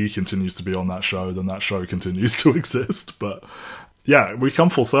likely he continues to be on that show than that show continues to exist. But yeah, we come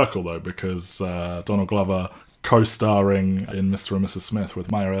full circle though, because Donald Glover co-starring in Mr. and Mrs. Smith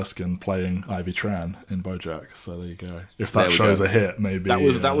with Maya Erskine playing Ivy Tran in BoJack. So there you go. If that show's a hit, maybe... That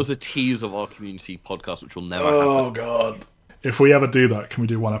was a tease of our community podcast, which will never happen. Oh, God. If we ever do that, can we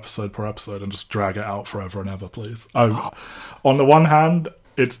do one episode per episode and just drag it out forever and ever, please? On the one hand,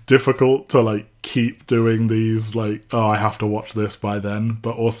 it's difficult to, like, keep doing these, like, oh, I have to watch this by then.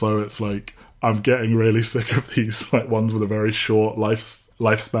 But also it's like, I'm getting really sick of these, like, ones with a very short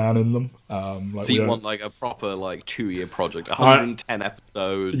lifespan in them. Like so you want like a proper like 2-year project, 110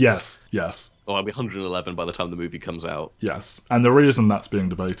 episodes? Yes. Or I'll be 111 by the time the movie comes out. Yes, and the reason that's being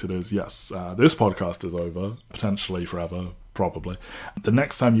debated is this podcast is over, potentially forever, probably. The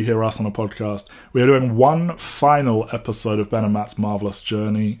next time you hear us on a podcast, we are doing one final episode of Ben and Matt's Marvelous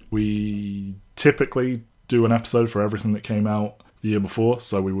Journey. We typically do an episode for everything that came out the year before,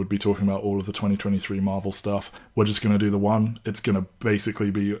 so we would be talking about all of the 2023 Marvel stuff. We're just going to do the one. It's going to basically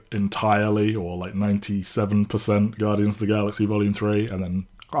be entirely, or like 97% Guardians of the Galaxy Volume 3, and then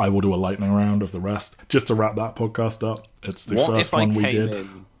I will do a lightning round of the rest, just to wrap that podcast up. It's the first one we did.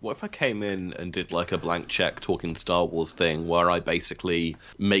 What if I came in and did like a blank check talking Star Wars thing, where I basically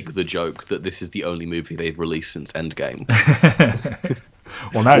make the joke that this is the only movie they've released since Endgame?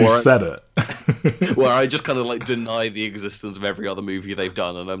 Well, now you've said it. Where I just kind of like deny the existence of every other movie they've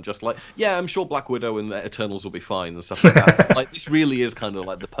done, and I'm just like, yeah, I'm sure Black Widow and the Eternals will be fine and stuff like that. Like, this really is kind of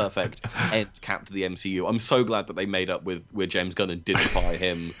like the perfect end cap to the MCU. I'm so glad that they made up with James Gunn and didn't fire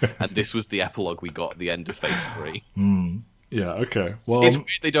him, and this was the epilogue we got at the end of Phase 3. Yeah, okay. Well, it's weird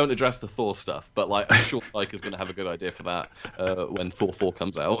they don't address the Thor stuff, but like I'm sure Mike is going to have a good idea for that when Thor 4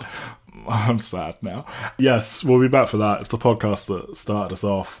 comes out. I'm sad now. Yes, we'll be back for that. It's the podcast that started us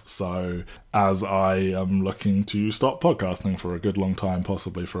off, so as I am looking to stop podcasting for a good long time,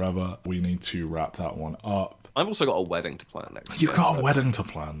 possibly forever, we need to wrap that one up. I've also got a wedding to plan next You've year. got a wedding to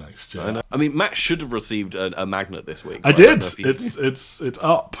plan next year. I know. I mean, Matt should have received a magnet this week. I did. It's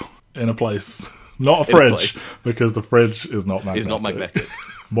up in a place. Not a fridge, because the fridge is not magnetic. It's not magnetic.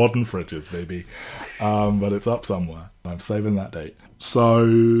 Modern fridges, maybe. But it's up somewhere. I'm saving that date. So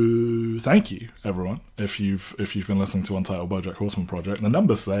thank you, everyone. If you've been listening to Untitled BoJack Horseman Project, the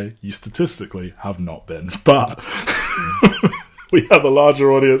numbers say you statistically have not been. But we have a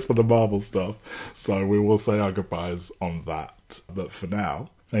larger audience for the Marvel stuff, so we will say our goodbyes on that. But for now,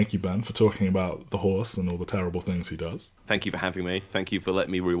 thank you, Ben, for talking about the horse and all the terrible things he does. Thank you for having me. Thank you for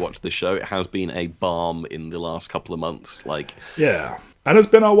letting me rewatch the show. It has been a balm in the last couple of months. Yeah. And it's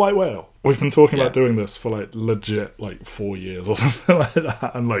been our white whale. We've been talking about doing this for legit 4 years or something like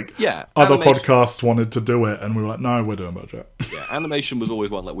that. And other podcasts wanted to do it, and we were like, no, we're doing BoJack. Yeah, animation was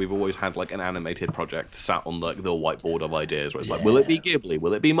always one that we've always had an animated project sat on the whiteboard of ideas where it's will it be Ghibli?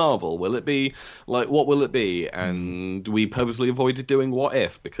 Will it be Marvel? Will it be what will it be? And we purposely avoided doing What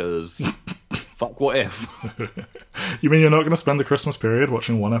If because fuck What If. You mean you're not going to spend the Christmas period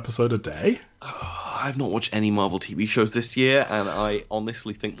watching one episode a day? I've not watched any Marvel TV shows this year, and I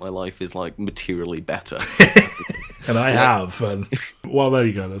honestly think my life is materially better. And I have. And, well, there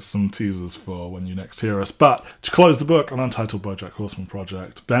you go. There's some teasers for when you next hear us. But to close the book on Untitled BoJack Horseman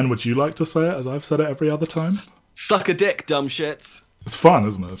Project, Ben, would you like to say it as I've said it every other time? Suck a dick, dumb shits. It's fun,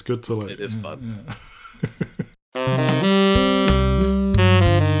 isn't it? It's good to It is fun. Yeah.